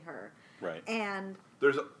definitely her. Right. And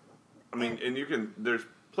there's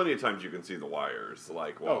plenty of times you can see the wires,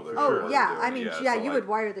 like, while they're you would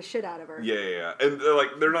wire the shit out of her. Yeah. And,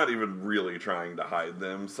 they're not even really trying to hide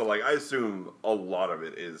them. So, like, I assume a lot of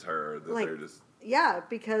it is her, that they're just... Yeah,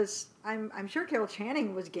 because I'm sure Carol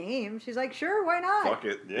Channing was game. She's like, sure, why not? Fuck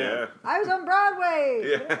it, yeah. I was on Broadway.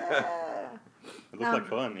 Yeah. It looked like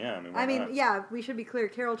fun, yeah. I mean, we should be clear.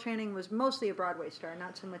 Carol Channing was mostly a Broadway star,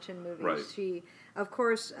 not so much in movies. Right. She, of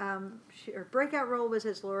course, her breakout role was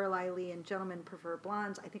as Lorelei Lee in Gentlemen Prefer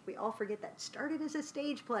Blondes. I think we all forget that started as a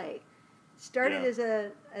stage play, as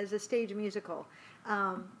a stage musical,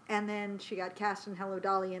 and then she got cast in Hello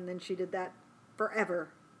Dolly, and then she did that forever,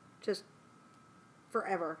 just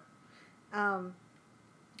forever.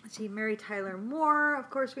 Let's see, Mary Tyler Moore. Of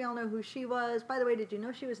course, we all know who she was. By the way, did you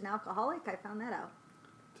know she was an alcoholic? I found that out.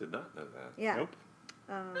 Did not know that. Yeah. Nope.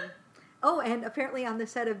 And apparently on the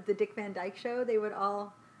set of the Dick Van Dyke Show, they would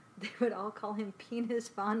all call him Penis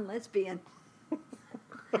Von Lesbian.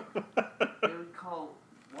 They would call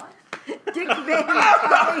what? Dick Van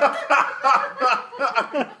Dyke.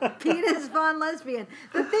 Penis Von Lesbian.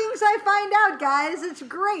 The things I find out, guys, it's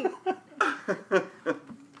great.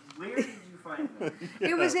 Where did you find that?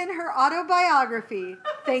 It was in her autobiography.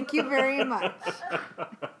 Thank you very much.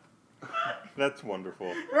 That's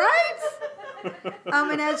wonderful. Right?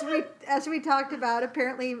 And as we talked about,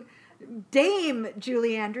 apparently Dame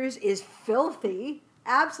Julie Andrews is filthy.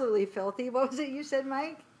 Absolutely filthy. What was it you said,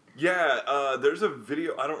 Mike? Yeah, there's a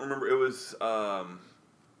video, I don't remember, it was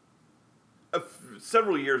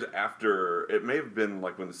several years after, it may have been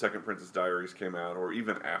like when the second Princess Diaries came out, or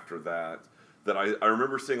even after that I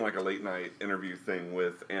remember seeing like a late night interview thing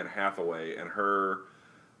with Anne Hathaway, and her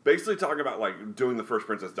basically talking about like doing the first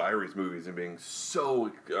Princess Diaries movies and being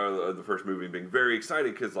the first movie and being very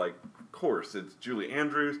excited because, like, of course, it's Julie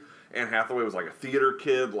Andrews. Anne Hathaway was like a theater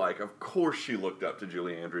kid. Like, of course she looked up to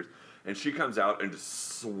Julie Andrews. And she comes out and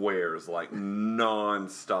just swears, like,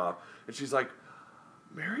 nonstop. And she's like,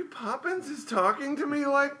 Mary Poppins is talking to me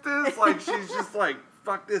like this? Like, she's just like,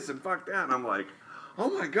 fuck this and fuck that. And I'm like, oh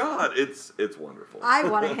my God, it's wonderful. I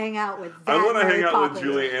want to hang out with that I want to Mary hang out Poppins. with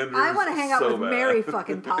Julie Andrews. I want to hang out so with bad. Mary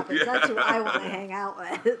fucking Poppins. Yeah. That's who I want to hang out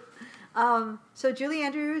with. So Julie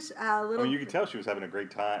Andrews, I mean, you could tell she was having a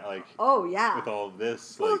great time, like. Oh yeah. With all of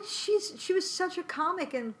this, well, like. she was such a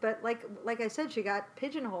comic, but like I said, she got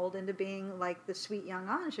pigeonholed into being like the sweet young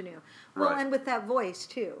ingenue. Well, Right. and with that voice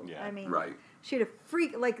too. Yeah. I mean, Right. she had a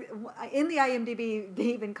freak, like, in the IMDb, they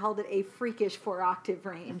even called it a freakish 4-octave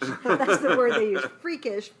range. That's the word they use,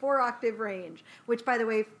 freakish 4-octave range, which, by the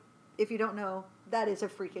way, if you don't know, that is a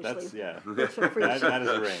freakishly. That's, yeah. That's a freak. That is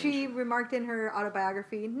a range. She remarked in her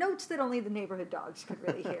autobiography, notes that only the neighborhood dogs could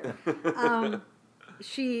really hear.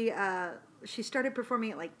 She started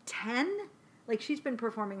performing at like 10. Like, she's been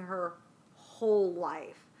performing her whole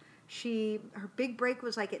life. Her big break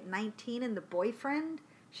was like at 19 in The Boyfriend.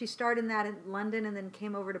 She starred in that in London and then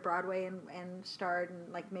came over to Broadway and starred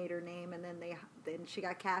and like made her name, and then she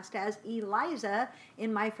got cast as Eliza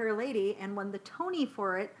in My Fair Lady and won the Tony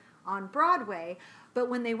for it on Broadway. But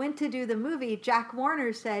when they went to do the movie, Jack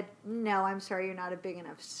Warner said, no, I'm sorry, you're not a big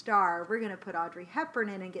enough star. We're going to put Audrey Hepburn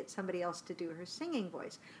in and get somebody else to do her singing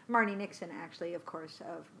voice. Marnie Nixon, actually, of course,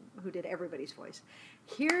 who did everybody's voice.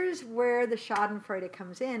 Here's where the schadenfreude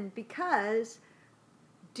comes in, because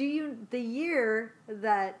the year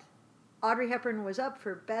that Audrey Hepburn was up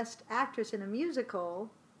for Best Actress in a Musical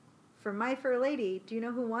for My Fair Lady, do you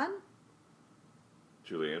know who won?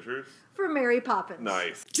 Julie Andrews? For Mary Poppins.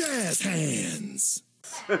 Nice. Jazz hands.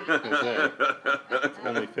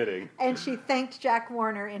 Only fitting. And she thanked Jack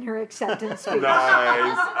Warner in her acceptance speech.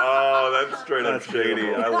 Nice. Oh, that's straight up shady.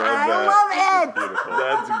 beautiful. I love that. I love it. Beautiful.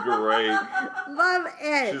 That's great. Love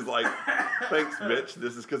it. She's like, thanks, bitch.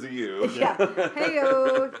 This is because of you. Yeah.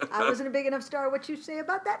 Hey-o. I wasn't a big enough star. What you say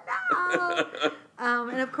about that now?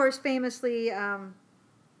 And of course, famously,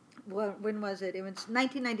 when was it? It was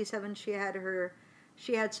 1997.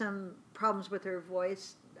 She had some problems with her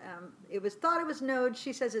voice. It was thought it was nodes.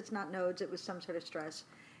 She says it's not nodes. It was some sort of stress.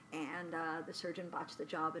 And the surgeon botched the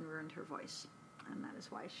job and ruined her voice. And that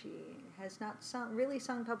is why she has not really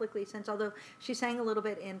sung publicly since, although she sang a little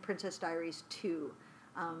bit in Princess Diaries 2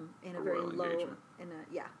 in a very low, in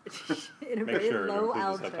a very low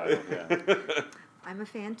alto. Yeah. I'm a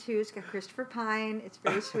fan too. It's got Christopher Pine. It's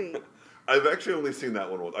very sweet. I've actually only seen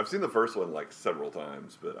that one. I've seen the first one like several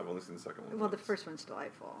times, but I've only seen the second one. Well, the once. first one's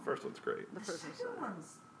delightful. First one's great. The first one's second delightful.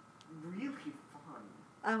 one's really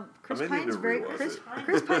fun. Chris I may need Pine's to very rewatch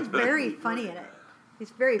Chris Pine's very funny in it.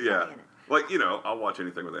 He's very funny in it. Like, you know, I'll watch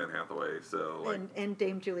anything with Anne Hathaway, so like And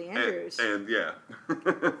Dame Julie Andrews. And yeah.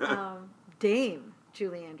 Dame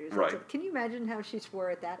Julie Andrews. Right. Can you imagine how she swore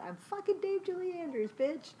at that? I'm fucking Dame Julie Andrews,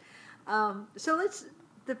 bitch. So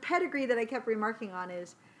the pedigree that I kept remarking on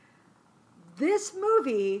is this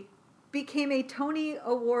movie became a Tony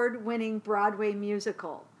Award-winning Broadway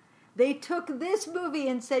musical. They took this movie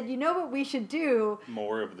and said, you know what we should do?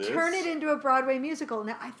 More of this? Turn it into a Broadway musical.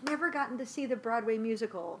 Now, I've never gotten to see the Broadway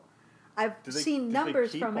musical. I've seen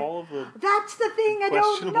numbers from it. That's the thing I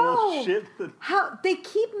don't know. Shit How they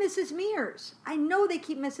keep Mrs. Mears. I know they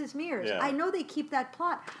keep Mrs. Mears. Yeah. I know they keep that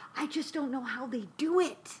plot. I just don't know how they do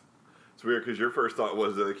it. It's weird because your first thought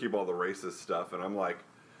was that they keep all the racist stuff, and I'm like,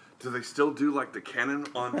 do they still do like the canon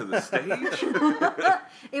onto the stage?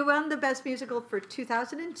 It won the Best Musical for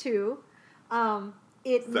 2002.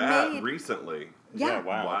 Recently. Yeah.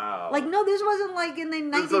 Wow. Like, no, this wasn't like in the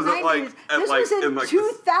 1990s. This was in like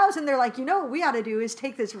 2000. They're like, you know what we ought to do is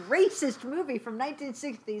take this racist movie from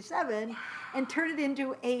 1967 and turn it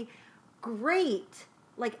into a great,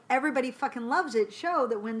 like, everybody fucking loves it show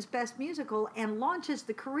that wins Best Musical and launches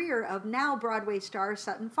the career of now Broadway star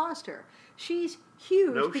Sutton Foster. She's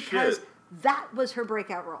huge because that was her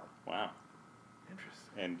breakout role. Wow.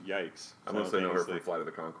 And yikes. I mostly know her from Flight of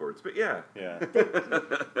the Conchords, but yeah.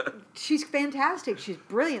 She's fantastic. She's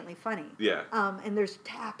brilliantly funny. Yeah. And there's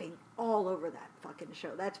tapping all over that fucking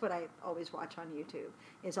show. That's what I always watch on YouTube,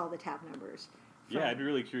 is all the tap numbers. Yeah, I'd be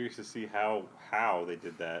really curious to see how they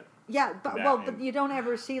did that. Yeah, but you don't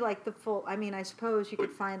ever see like the full. I mean, I suppose you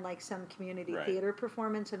could find like some community theater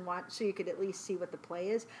performance and watch, so you could at least see what the play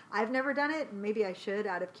is. I've never done it, and maybe I should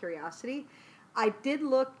out of curiosity. I did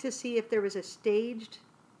look to see if there was a staged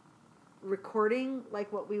recording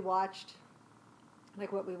like what we watched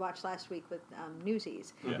last week with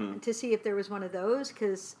Newsies, to see if there was one of those,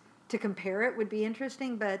 because to compare it would be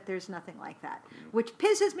interesting, but there's nothing like that, which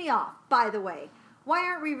pisses me off, by the way. Why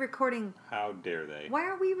aren't we recording? How dare they? Why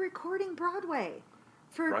aren't we recording Broadway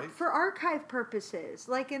for archive purposes?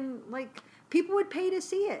 Like people would pay to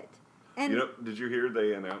see it. And you know, did you hear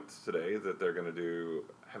they announced today that they're going to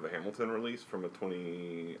have a Hamilton release from a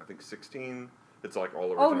 2016? It's like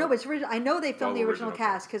all original. Oh no, it's original. I know they filmed the original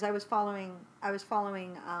cast because I was following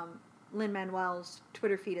Lin-Manuel's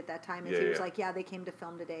Twitter feed at that time, and he was like, "Yeah, they came to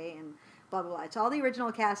film today," and blah blah blah. It's all the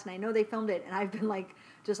original cast, and I know they filmed it, and I've been like,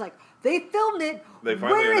 they filmed it.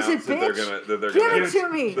 Where is it, bitch? Give it to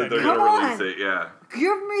me. Come on. Release it, yeah.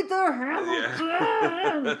 Give me the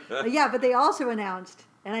Hamilton. Yeah, but they also announced.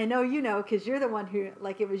 And I know you know, because you're the one who,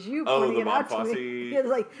 like, it was you pointing it out to me. It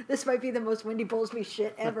was like, this might be the most Wendy Bowlesby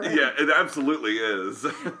shit ever. Yeah, it absolutely is.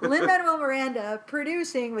 Lin-Manuel Miranda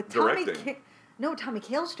producing with Tommy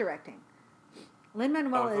Kail's directing.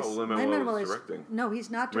 Lin-Manuel is directing. No, he's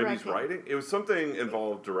not directing. Maybe he's writing? It was something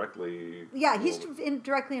involved directly. Yeah, he's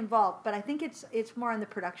directly involved, but I think it's more on the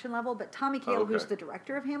production level. But Tommy Kail, who's the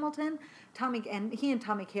director of Hamilton, he and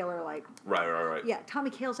Tommy Kail are like... Right. Yeah, Tommy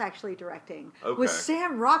Kail's actually directing. Okay. With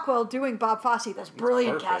Sam Rockwell doing Bob Fosse. That's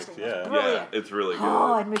brilliant casting. That's brilliant. Yeah, it's really good.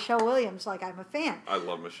 Oh, and Michelle Williams. Like, I'm a fan. I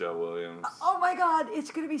love Michelle Williams. Oh my God,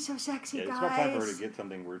 it's going to be so sexy, guys. It's about time for her to get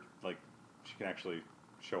something where, like, she can actually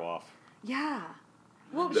show off. Yeah.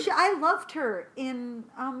 Well, I loved her in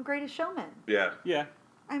Greatest Showman. Yeah. Yeah.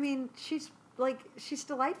 I mean, she's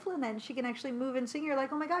delightful in that, and she can actually move and sing. You're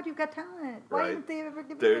like, oh my God, you've got talent. Why didn't they ever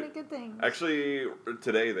give you any good things? Actually,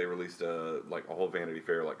 today they released a whole Vanity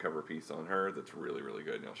Fair cover piece on her that's really, really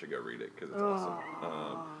good. Y'all should go read it because it's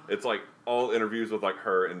awesome. It's like all interviews with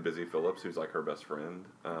her and Busy Phillips, who's like her best friend.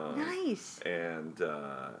 Nice. And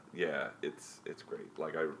yeah, it's great.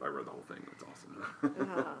 Like I read the whole thing. It's awesome.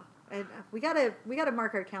 And we gotta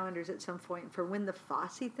mark our calendars at some point for when the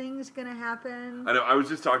Fosse thing's gonna happen. I know. I was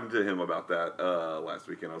just talking to him about that last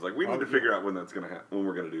weekend. I was like, we need to figure out when that's gonna happen. When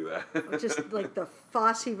we're gonna do that. Just like the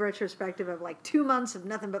Fosse retrospective of 2 months of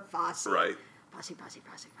nothing but Fosse. Right. Fosse.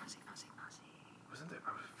 Wasn't there?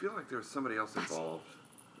 I feel like there was somebody else involved.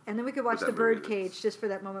 And then we could watch The Birdcage just for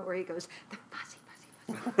that moment where he goes, the Fosse.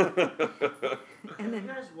 And then, you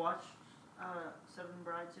guys watch Seven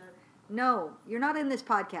Brides yet? No, you're not in this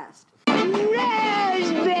podcast.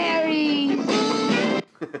 Raspberry!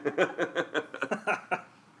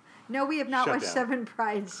 No, we have not watched Seven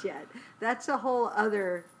Brides yet. That's a whole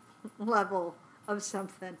other level of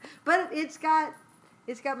something. But it's got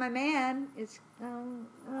my man. It's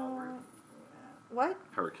what?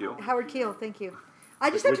 Howard Keel. Howard Keel. Thank you. I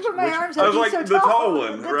just have to put my arms up. I was like, so the tall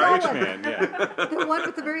one, the right? Tall one. Man, yeah. The one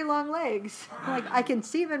with the very long legs. I can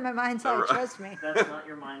see him in my mind's eye. Trust me. That's not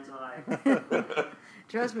your mind's eye.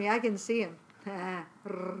 Trust me, I can see him. Etc.,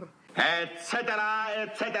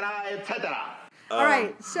 etc., etc. All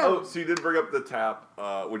right, so... so you did bring up the tap,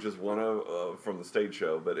 which is one of from the stage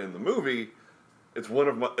show, but in the movie, it's one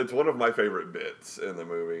of my favorite bits in the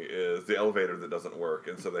movie is the elevator that doesn't work,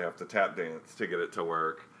 and so they have to tap dance to get it to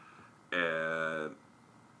work, and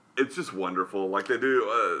it's just wonderful. Like they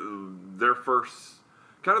do their first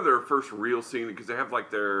real scene because they have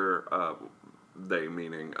like their they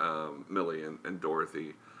meaning Millie and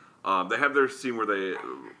Dorothy. They have their scene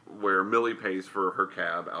where Millie pays for her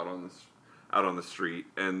cab out on the street,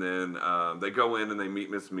 and then they go in and they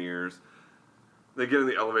meet Miss Mears. They get in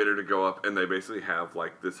the elevator to go up, and they basically have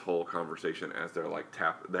like this whole conversation as they're like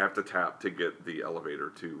they have to tap to get the elevator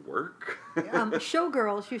to work.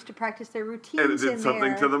 Showgirls used to practice their routines, and it did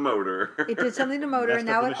something to the motor. It did something to the motor, and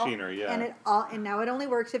now machinery, and now it only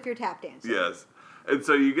works if you're tap dancing. Yes, and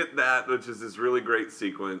so you get that, which is this really great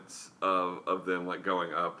sequence of them like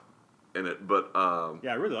going up in it. But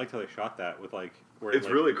yeah, I really liked how they shot that with like. Where it's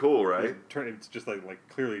really cool, right? It's just like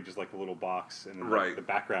clearly just like a little box, and then the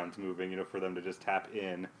background's moving, for them to just tap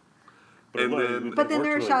in. But then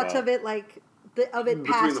there are shots of it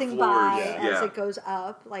passing by as it goes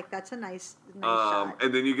up. Like that's a nice shot.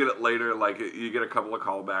 And then you get it later, like you get a couple of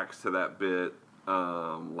callbacks to that bit,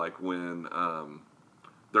 like when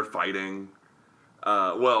they're fighting.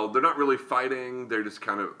 Well, they're not really fighting. They're just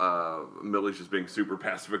kind of Millie's just being super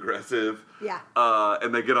passive aggressive. Yeah.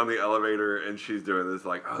 And they get on the elevator, and she's doing this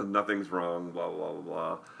like, oh, nothing's wrong, blah blah blah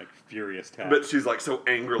blah. Like furious tap. But she's like so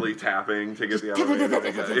angrily tapping to get the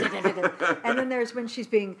elevator. And then there's when she's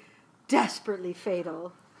being desperately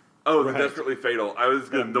fatal. Oh, the desperately fatal. I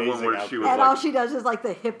was the one where she was and all she does is like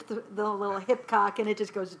the little hip cock, and it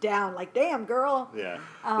just goes down. Like, damn, girl. Yeah.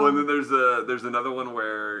 Well, and then there's another one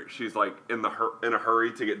where she's like in a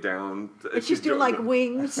hurry to get down. And she's doing like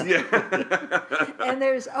wings. Yeah. and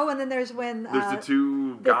there's when there's the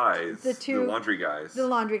two guys, the laundry guys. The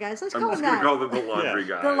laundry guys. Let's I'm call just them that. gonna call them the laundry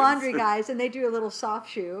guys. The laundry guys, and they do a little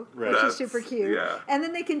soft shoe, which is super cute. Yeah. And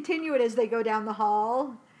then they continue it as they go down the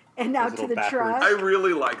hall. And now to the truck. I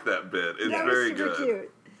really like that bit. It's very good.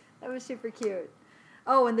 Cute. That was super cute.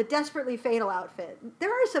 Oh, and the desperately fatal outfit.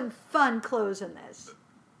 There are some fun clothes in this.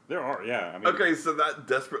 There are, yeah. Okay, so that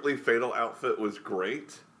desperately fatal outfit was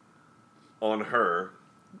great on her.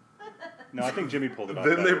 No, I think Jimmy pulled it off.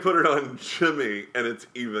 Then they put it on Jimmy, and it's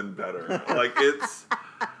even better. Like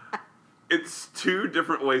it's two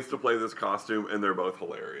different ways to play this costume, and they're both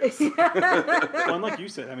hilarious. Well, and like you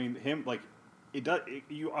said, him like.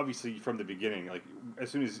 You obviously from the beginning, like as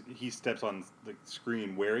soon as he steps on the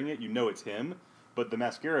screen wearing it, it's him. But the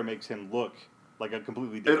mascara makes him look like a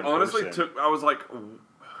completely different. It honestly person. I was like,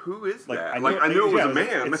 who is that? I knew it was a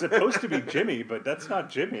man. It's supposed to be Jimmy, but that's not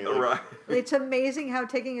Jimmy. Right. It's amazing how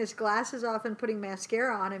taking his glasses off and putting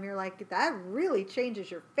mascara on him, you're like, that really changes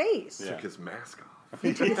your face. He took his mask off.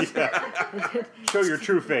 Show your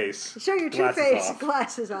true face. Show your true face.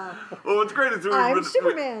 Glasses off. Well, what's great is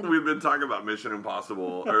Superman. We've been talking about Mission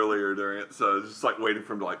Impossible earlier during it, so it's just like waiting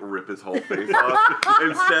for him to like rip his whole face off.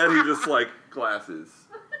 Instead, he just like glasses.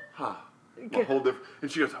 Huh. A whole different. And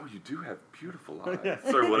she goes, "Oh, you do have beautiful eyes,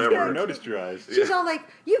 or whatever." I noticed your eyes. She's all like,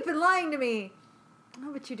 "You've been lying to me."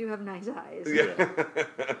 Oh, but you do have nice eyes. Yeah.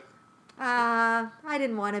 I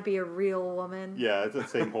didn't want to be a real woman. Yeah, it's that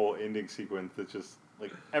same whole ending sequence. It's just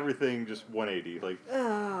like everything just 180. Like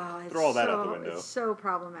throw all that out the window. It's so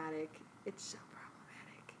problematic.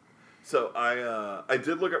 So I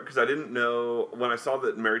did look up because I didn't know when I saw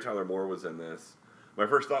that Mary Tyler Moore was in this. My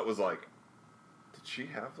first thought was like, did she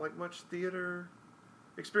have like much theater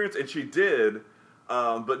experience? And she did,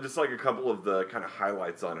 but just like a couple of the kind of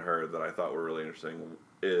highlights on her that I thought were really interesting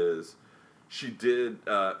is. She did,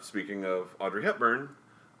 speaking of Audrey Hepburn,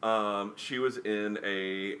 she was in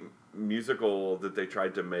a musical that they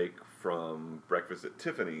tried to make from Breakfast at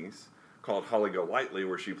Tiffany's called Holly Golightly,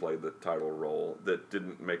 where she played the title role that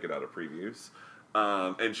didn't make it out of previews.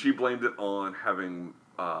 And she blamed it on having,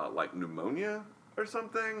 like, pneumonia or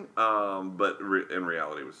something, but in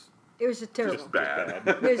reality it was just terrible. Just bad.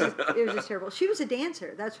 It was just terrible. She was a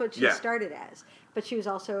dancer. That's what she started as. But she was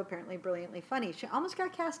also apparently brilliantly funny. She almost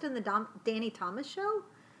got cast in the Danny Thomas show.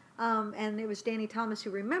 And it was Danny Thomas who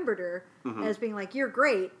remembered her as being like, "You're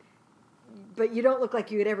great, but you don't look like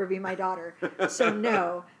you would ever be my daughter." So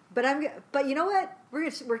no. But you know what?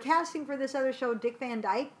 We're casting for this other show, Dick Van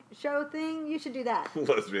Dyke show thing. You should do that.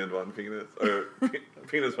 Lesbian von penis or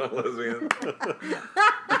penis von lesbian.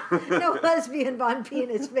 No, lesbian von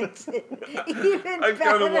penis makes it even better. I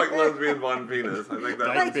kind of like lesbian von penis. I think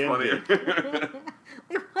that's funnier.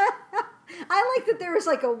 I I like that there was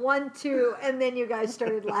like a 1-2, and then you guys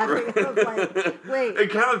started laughing. I was like, wait.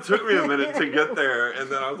 It kind of took me a minute to get there,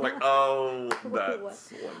 and then I was like, oh,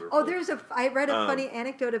 that's wonderful. Oh, I read a funny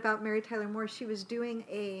anecdote about Mary Tyler Moore. She was doing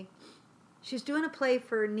a play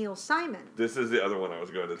for Neil Simon. This is the other one I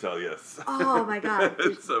was going to tell, yes. Oh, my God.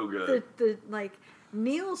 It's so good.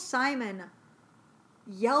 Neil Simon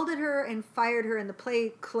yelled at her and fired her, and the play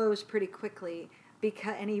closed pretty quickly,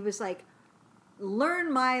 and he was like, learn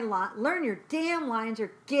your damn lines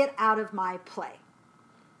or get out of my play.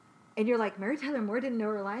 And you're like, Mary Tyler Moore didn't know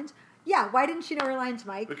her lines? Yeah, why didn't she know her lines,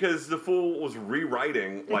 Mike? Because the fool was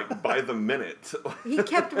rewriting, by the minute. He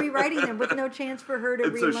kept rewriting them with no chance for her to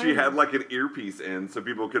relearn. And so she had, an earpiece in so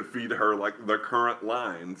people could feed her, the current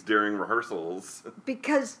lines during rehearsals.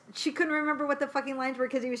 Because she couldn't remember what the fucking lines were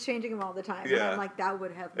because he was changing them all the time. Yeah. And I'm like, that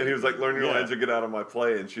would have... And he was like, learn your lines or get out of my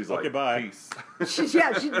play. And she's like, bye. Peace. she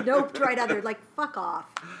noped right out there, like, fuck off.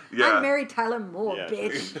 Yeah. I'm Mary Tyler Moore, yeah,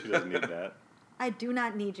 bitch. She doesn't need that. I do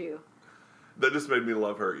not need you. That just made me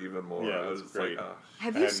love her even more. Yeah, I was just great. like, oh.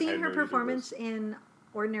 Have you seen her performance in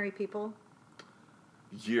Ordinary People?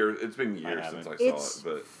 It's been years since I saw it,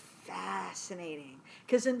 but fascinating.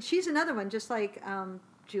 Because she's another one, just like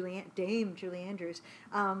Dame Julie Andrews,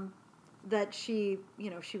 that she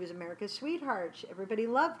was America's sweetheart. Everybody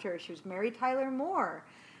loved her. She was Mary Tyler Moore.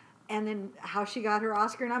 And then how she got her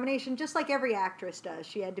Oscar nomination, just like every actress does.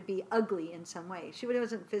 She had to be ugly in some way. She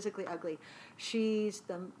wasn't physically ugly. She's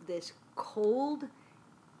this cold,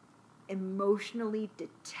 emotionally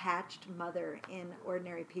detached mother in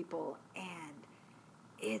Ordinary People, and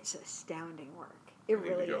it's astounding work. It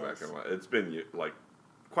really is. Back and watch. It's been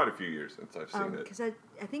quite a few years since I've seen it. Because I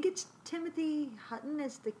think it's Timothy Hutton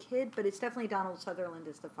as the kid, but it's definitely Donald Sutherland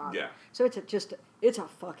as the father. Yeah. So it's a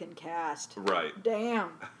fucking cast. Right.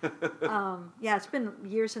 Damn. Yeah, it's been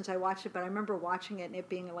years since I watched it, but I remember watching it and it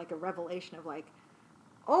being like a revelation of like,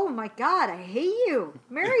 oh my God, I hate you.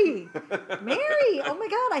 Mary. Mary. Oh my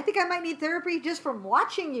God, I think I might need therapy just from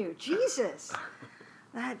watching you. Jesus.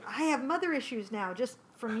 I have mother issues now just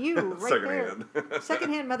from you right there.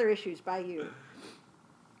 Secondhand mother issues by you.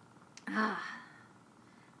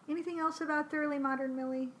 Anything else about Thoroughly Modern,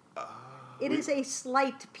 Millie? It is a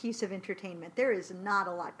slight piece of entertainment. There is not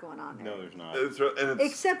a lot going on there. No, there's not.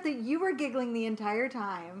 Except that you were giggling the entire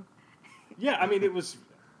time. Yeah, I mean,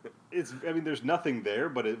 there's nothing there,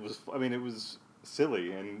 but it was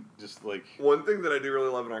silly and just like... One thing that I do really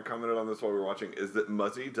love, and I commented on this while we were watching, is that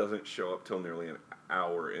Muzzy doesn't show up till nearly an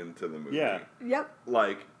hour into the movie. Yeah. Yep.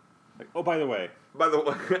 Oh, by the way. And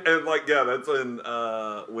that's when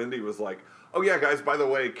Wendy was like, oh yeah, guys, by the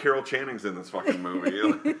way, Carol Channing's in this fucking movie.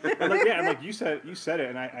 and you said it,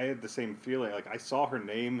 and I had the same feeling. Like, I saw her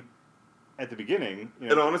name at the beginning.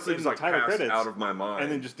 It honestly just title passed credits, out of my mind.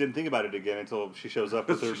 And then just didn't think about it again until she shows up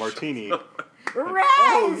with her martini.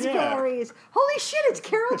 Raspberries! Holy shit, it's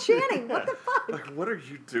Carol Channing! What the fuck? What are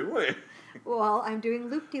you doing? Well, I'm doing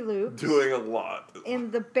loop-de-loops. Doing a lot. In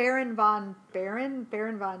the Baron von...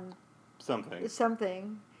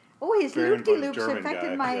 Something. Oh, his loop-de-loops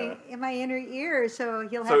affected my inner ear, so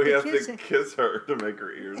he'll have to kiss to kiss her to make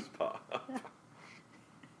her ears pop.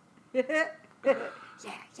 Yeah. That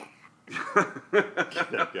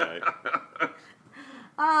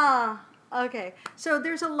guy. Okay. So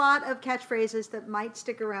there's a lot of catchphrases that might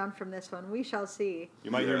stick around from this one. We shall see.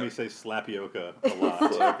 You might hear me say slapioca a lot.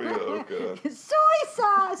 Slapioca. Soy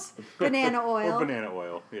sauce! Banana oil. Or banana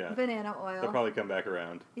oil, yeah. Banana oil. They'll probably come back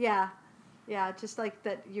around. Yeah. Yeah, just like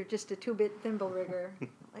that you're just a 2-bit thimble rigger.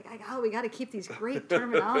 We got to keep these great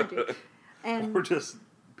terminology. And we're just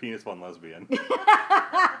penis fun lesbian.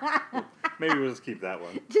 Maybe we'll just keep that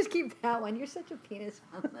one. Just keep that one. You're such a penis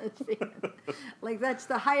fun lesbian. That's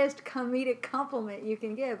the highest comedic compliment you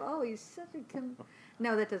can give. Oh, he's such a...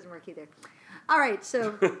 No, that doesn't work either. All right,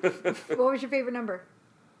 so what was your favorite number?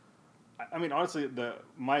 I mean, honestly,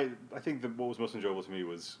 I think what was most enjoyable to me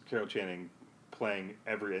was Carol Channing playing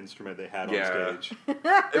every instrument they had on stage. And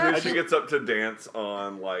then she gets up to dance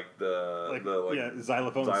on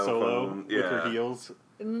xylophone solo with her heels.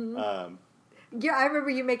 Mm-hmm. Yeah, I remember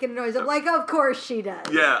you making a noise. I'm like, of course she does.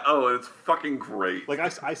 Yeah. Oh, and it's fucking great. Like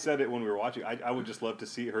I said it when we were watching. I would just love to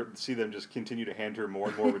see them just continue to hand her more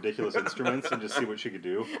and more ridiculous instruments and just see what she could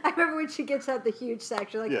do. I remember when she gets out the huge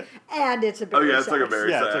sax. You're like, and it's a berry sax. It's like a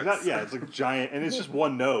berry sax. It's like giant, and it's just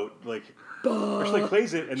one note. Like, or she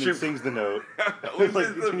plays it and then sings the note. It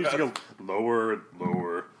continues to go lower and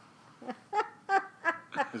lower.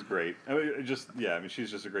 It's great. She's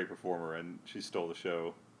just a great performer, and she stole the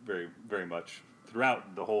show very, very much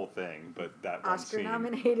throughout the whole thing. But that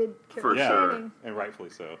Oscar-nominated for sure, and rightfully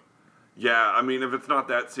so. Yeah, I mean, if it's not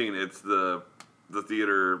that scene, it's the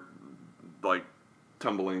theater like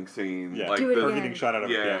tumbling scene. Yeah, like Do it her again. getting shot out of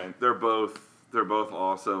a cannon. they're both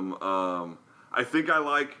awesome. I think I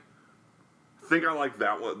like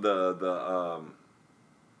that one,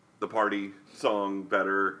 the party song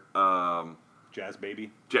better. Jazz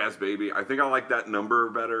Baby. Jazz Baby. I think I like that number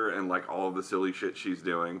better and like all the silly shit she's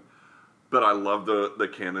doing. But I love the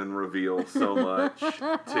canon reveal so much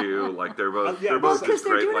too. Like they're both Well, just because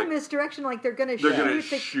they're great. doing Like, a misdirection, like they're gonna they're gonna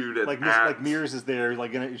shoot shoot it Like at Mears is there,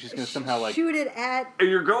 like she's gonna somehow like shoot it at. and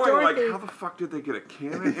you're going Dorothy. like, how the fuck did they get a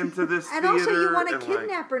cannon into this And theater? also, you want to And,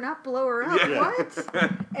 kidnap her, not blow her up. Yeah.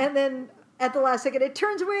 What? And then at the last second, it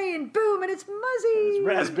turns away, and boom, and it's Muzzy. it's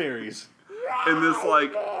raspberries. And this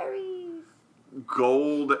like Raspberries.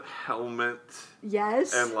 gold helmet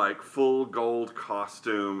Yes. and like full gold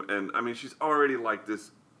costume, and I mean she's already like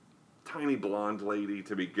this tiny blonde lady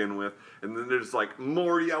to begin with, and then there's like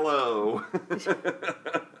more yellow.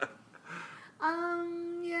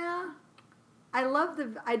 Yeah.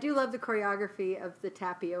 I do love the choreography of the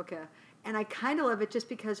tapioca, and I kind of love it just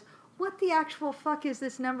because what the actual fuck is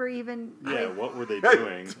this number even? Yeah, like, what were they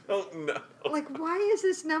doing? I don't know. like, why is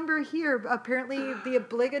this number here? Apparently, the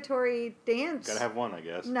obligatory dance Gotta have one, I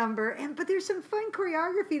guess. number, but there's some fun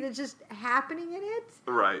choreography that's just happening in it.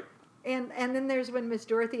 Right. And then there's when Miss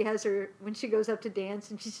Dorothy has when she goes up to dance,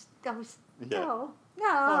 and she goes, Yeah. no,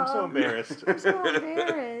 Oh, I'm so embarrassed. I'm so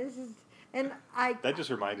embarrassed. And That just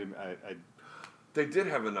reminded me. They did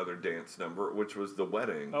have another dance number, which was the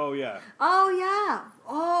wedding. Oh yeah. Oh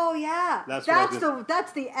yeah. That's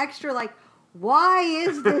that's the extra like. Why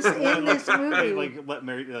is this in this movie? Like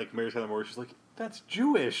Mary Tyler Moore. She's like, that's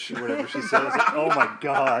Jewish, or whatever she says. Oh my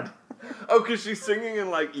god. Oh, because she's singing in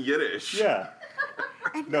like Yiddish. Yeah.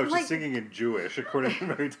 And, No, she's like, singing in Jewish, according to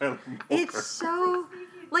Mary Tyler Moore. It's so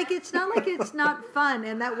it's not like it's not fun,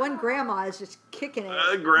 and that one grandma is just kicking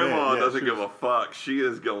it. Grandma Yeah, doesn't give a fuck. She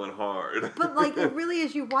is going hard. But like it really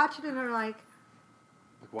is. You watch it and are like,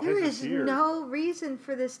 Why there is is this here? no reason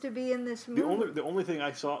for this to be in this movie. The only thing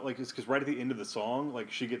I saw is because right at the end of the song, like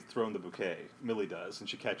she gets thrown the bouquet. Millie does, and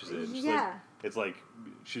she catches it. And she's Yeah. like, it's like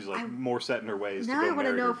she's like more set in her ways. Now to go I want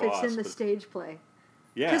to marry know her if boss, it's in the but- stage play.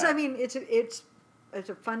 Yeah. Because I mean, it's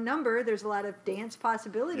a fun number. There's a lot of dance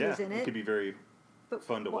possibilities in it it. could be very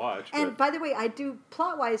fun to watch. And but by the way, I do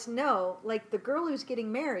plot-wise know, like the girl who's getting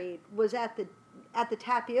married was at the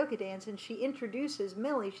tapioca dance, and she introduces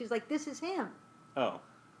Millie. She's like, "This is him." oh,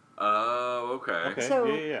 Okay. So,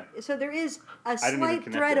 yeah. so there is a didn't even slight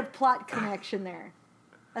connect thread it. of plot connection there.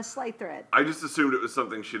 A slight thread. I just assumed it was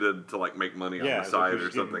something she did to like make money on Yeah, the side like or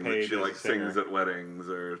she's getting something that paid she as a like singer. sings at weddings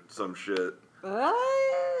or some shit.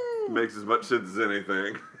 Oh. Makes as much sense as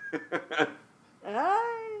anything.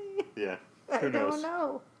 Yeah. I Who knows? don't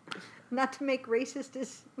know. Not to make racist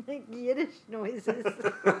make Yiddish noises.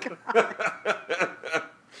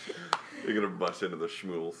 You're gonna bust into the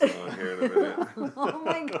Shmuel song here in a minute. Oh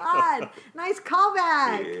my God! Nice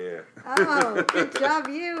callback. Yeah. Oh, good job,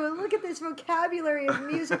 you. Look at this vocabulary of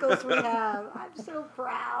musicals we have. I'm so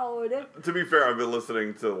proud. To be fair, I've been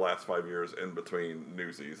listening to the last 5 years in between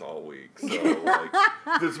Newsies all week, so like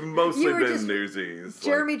it's mostly You were been just Newsies.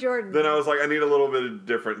 Jeremy Like, Jordan. Then I was like, I need a little bit of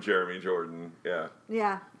different Jeremy Jordan. Yeah.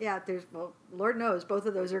 Yeah. Lord knows, both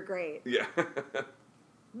of those are great. Yeah.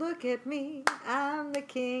 Look at me, I'm the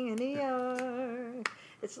king of New York.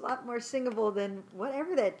 It's a lot more singable than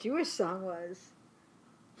whatever that Jewish song was.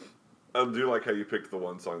 I do like how you picked the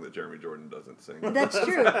one song that Jeremy Jordan doesn't sing. That's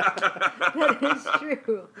true. That is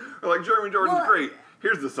true. I'm like, Jeremy Jordan's Well, great.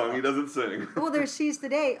 Here's the song he doesn't sing. Well, there's Seize the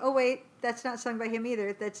Day. Oh, wait, that's not sung by him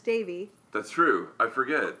either. That's Davy. That's true. I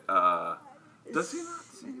forget. Does he not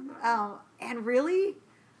sing that? And really,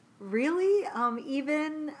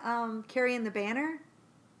 even Carrying the Banner,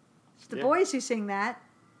 it's the boys who sing that.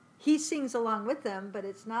 He sings along with them, but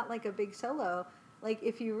it's not like a big solo. Like,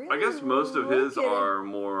 if you really I guess most of look his at it- are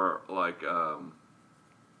more like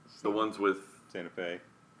the ones with Santa Fe.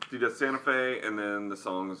 He does Santa Fe, and then the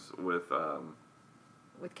songs with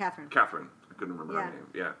Catherine. Catherine. I couldn't remember her name.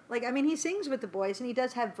 Yeah. Like, I mean, he sings with the boys, and he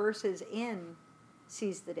does have verses in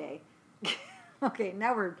Seize the Day. Okay,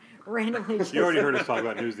 now we're randomly just... You already heard us talk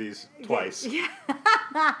about Newsies twice. Yeah.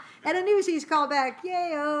 And a Newsies callback.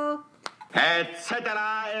 Yay-o.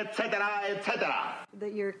 Etc., etc., etc.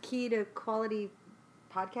 Your key to quality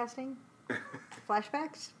podcasting?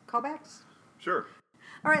 Flashbacks? Callbacks? Sure.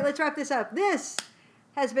 All right, let's wrap this up. This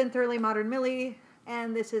has been Thoroughly Modern Millie,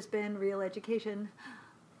 and this has been Real Education.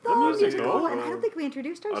 The musical. And I don't think we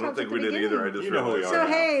introduced ourselves. I don't think at we the did beginning. either. I just You know who we realized. are.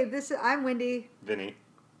 So hey, I'm Wendy, Vinny.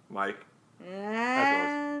 Mike.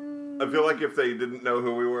 and I feel like if they didn't know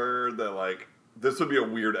who we were, they're like, this would be a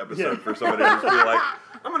weird episode for somebody to just be like,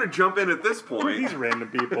 I'm going to jump in at this point. These random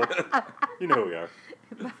people. You know who we are.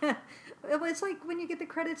 It's like when you get the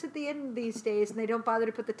credits at the end these days and they don't bother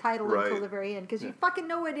to put the title until the very end because you fucking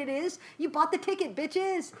know what it is. You bought the ticket,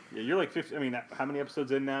 bitches. Yeah, you're like 50. I mean, how many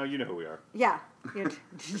episodes in now? You know who we are. Yeah. You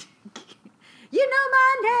know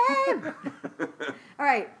my name. All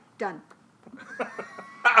right, done.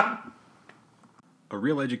 A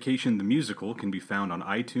Real Education the Musical can be found on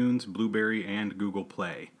iTunes, Blueberry, and Google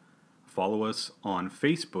Play. Follow us on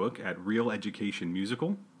Facebook at Real Education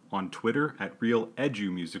Musical, on Twitter at Real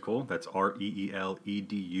Edu Musical, that's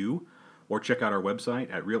REELEDU, or check out our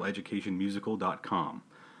website at realeducationmusical.com.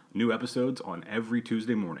 New episodes on every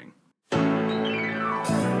Tuesday morning.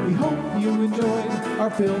 We hope you enjoyed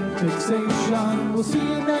our film fixation. We'll see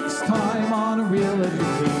you next time on A Real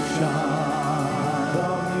Education,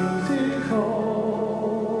 the musical.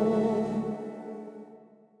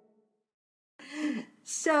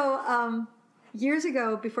 So, years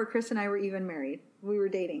ago, before Chris and I were even married, we were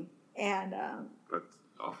dating, and that's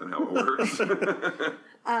often how it works.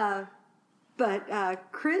 But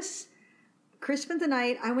Chris spent the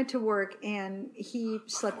night. I went to work, and he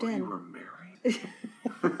slept in. You were married?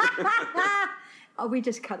 Oh, we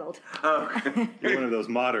just cuddled. Okay. You're one of those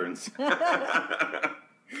moderns. But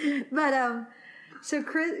so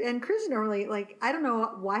Chris normally, like, I don't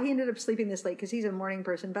know why he ended up sleeping this late because he's a morning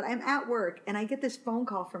person. But I'm at work, and I get this phone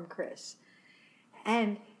call from Chris,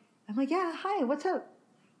 and I'm like, yeah, hi, what's up?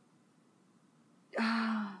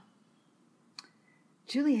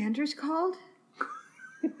 Julie Andrews called?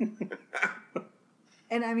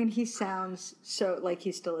 And I mean, he sounds so like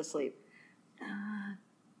he's still asleep.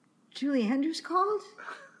 Julie Andrews called?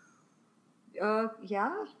 Yeah?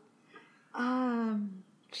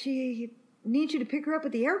 She needs you to pick her up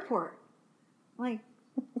at the airport. I'm like,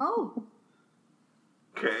 oh.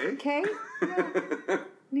 Okay. Yeah.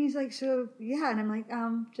 And he's like, so, yeah. And I'm like, I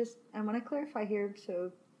want to clarify here.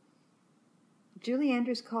 So, Julie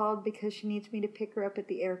Andrews called because she needs me to pick her up at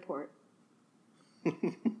the airport.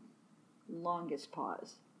 Longest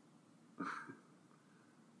pause.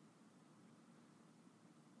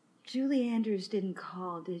 Julie Andrews didn't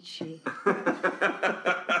call, did she?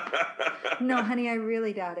 No, honey, I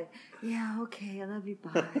really doubt it. Yeah, okay, I love you,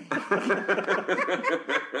 bye.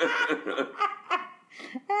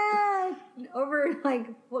 Over, like,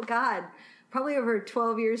 well, God, probably over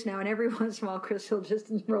 12 years now, and every once in a while, Chris will just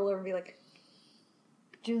roll over and be like,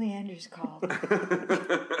 Julie Andrews called.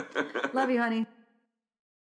 Love you, honey.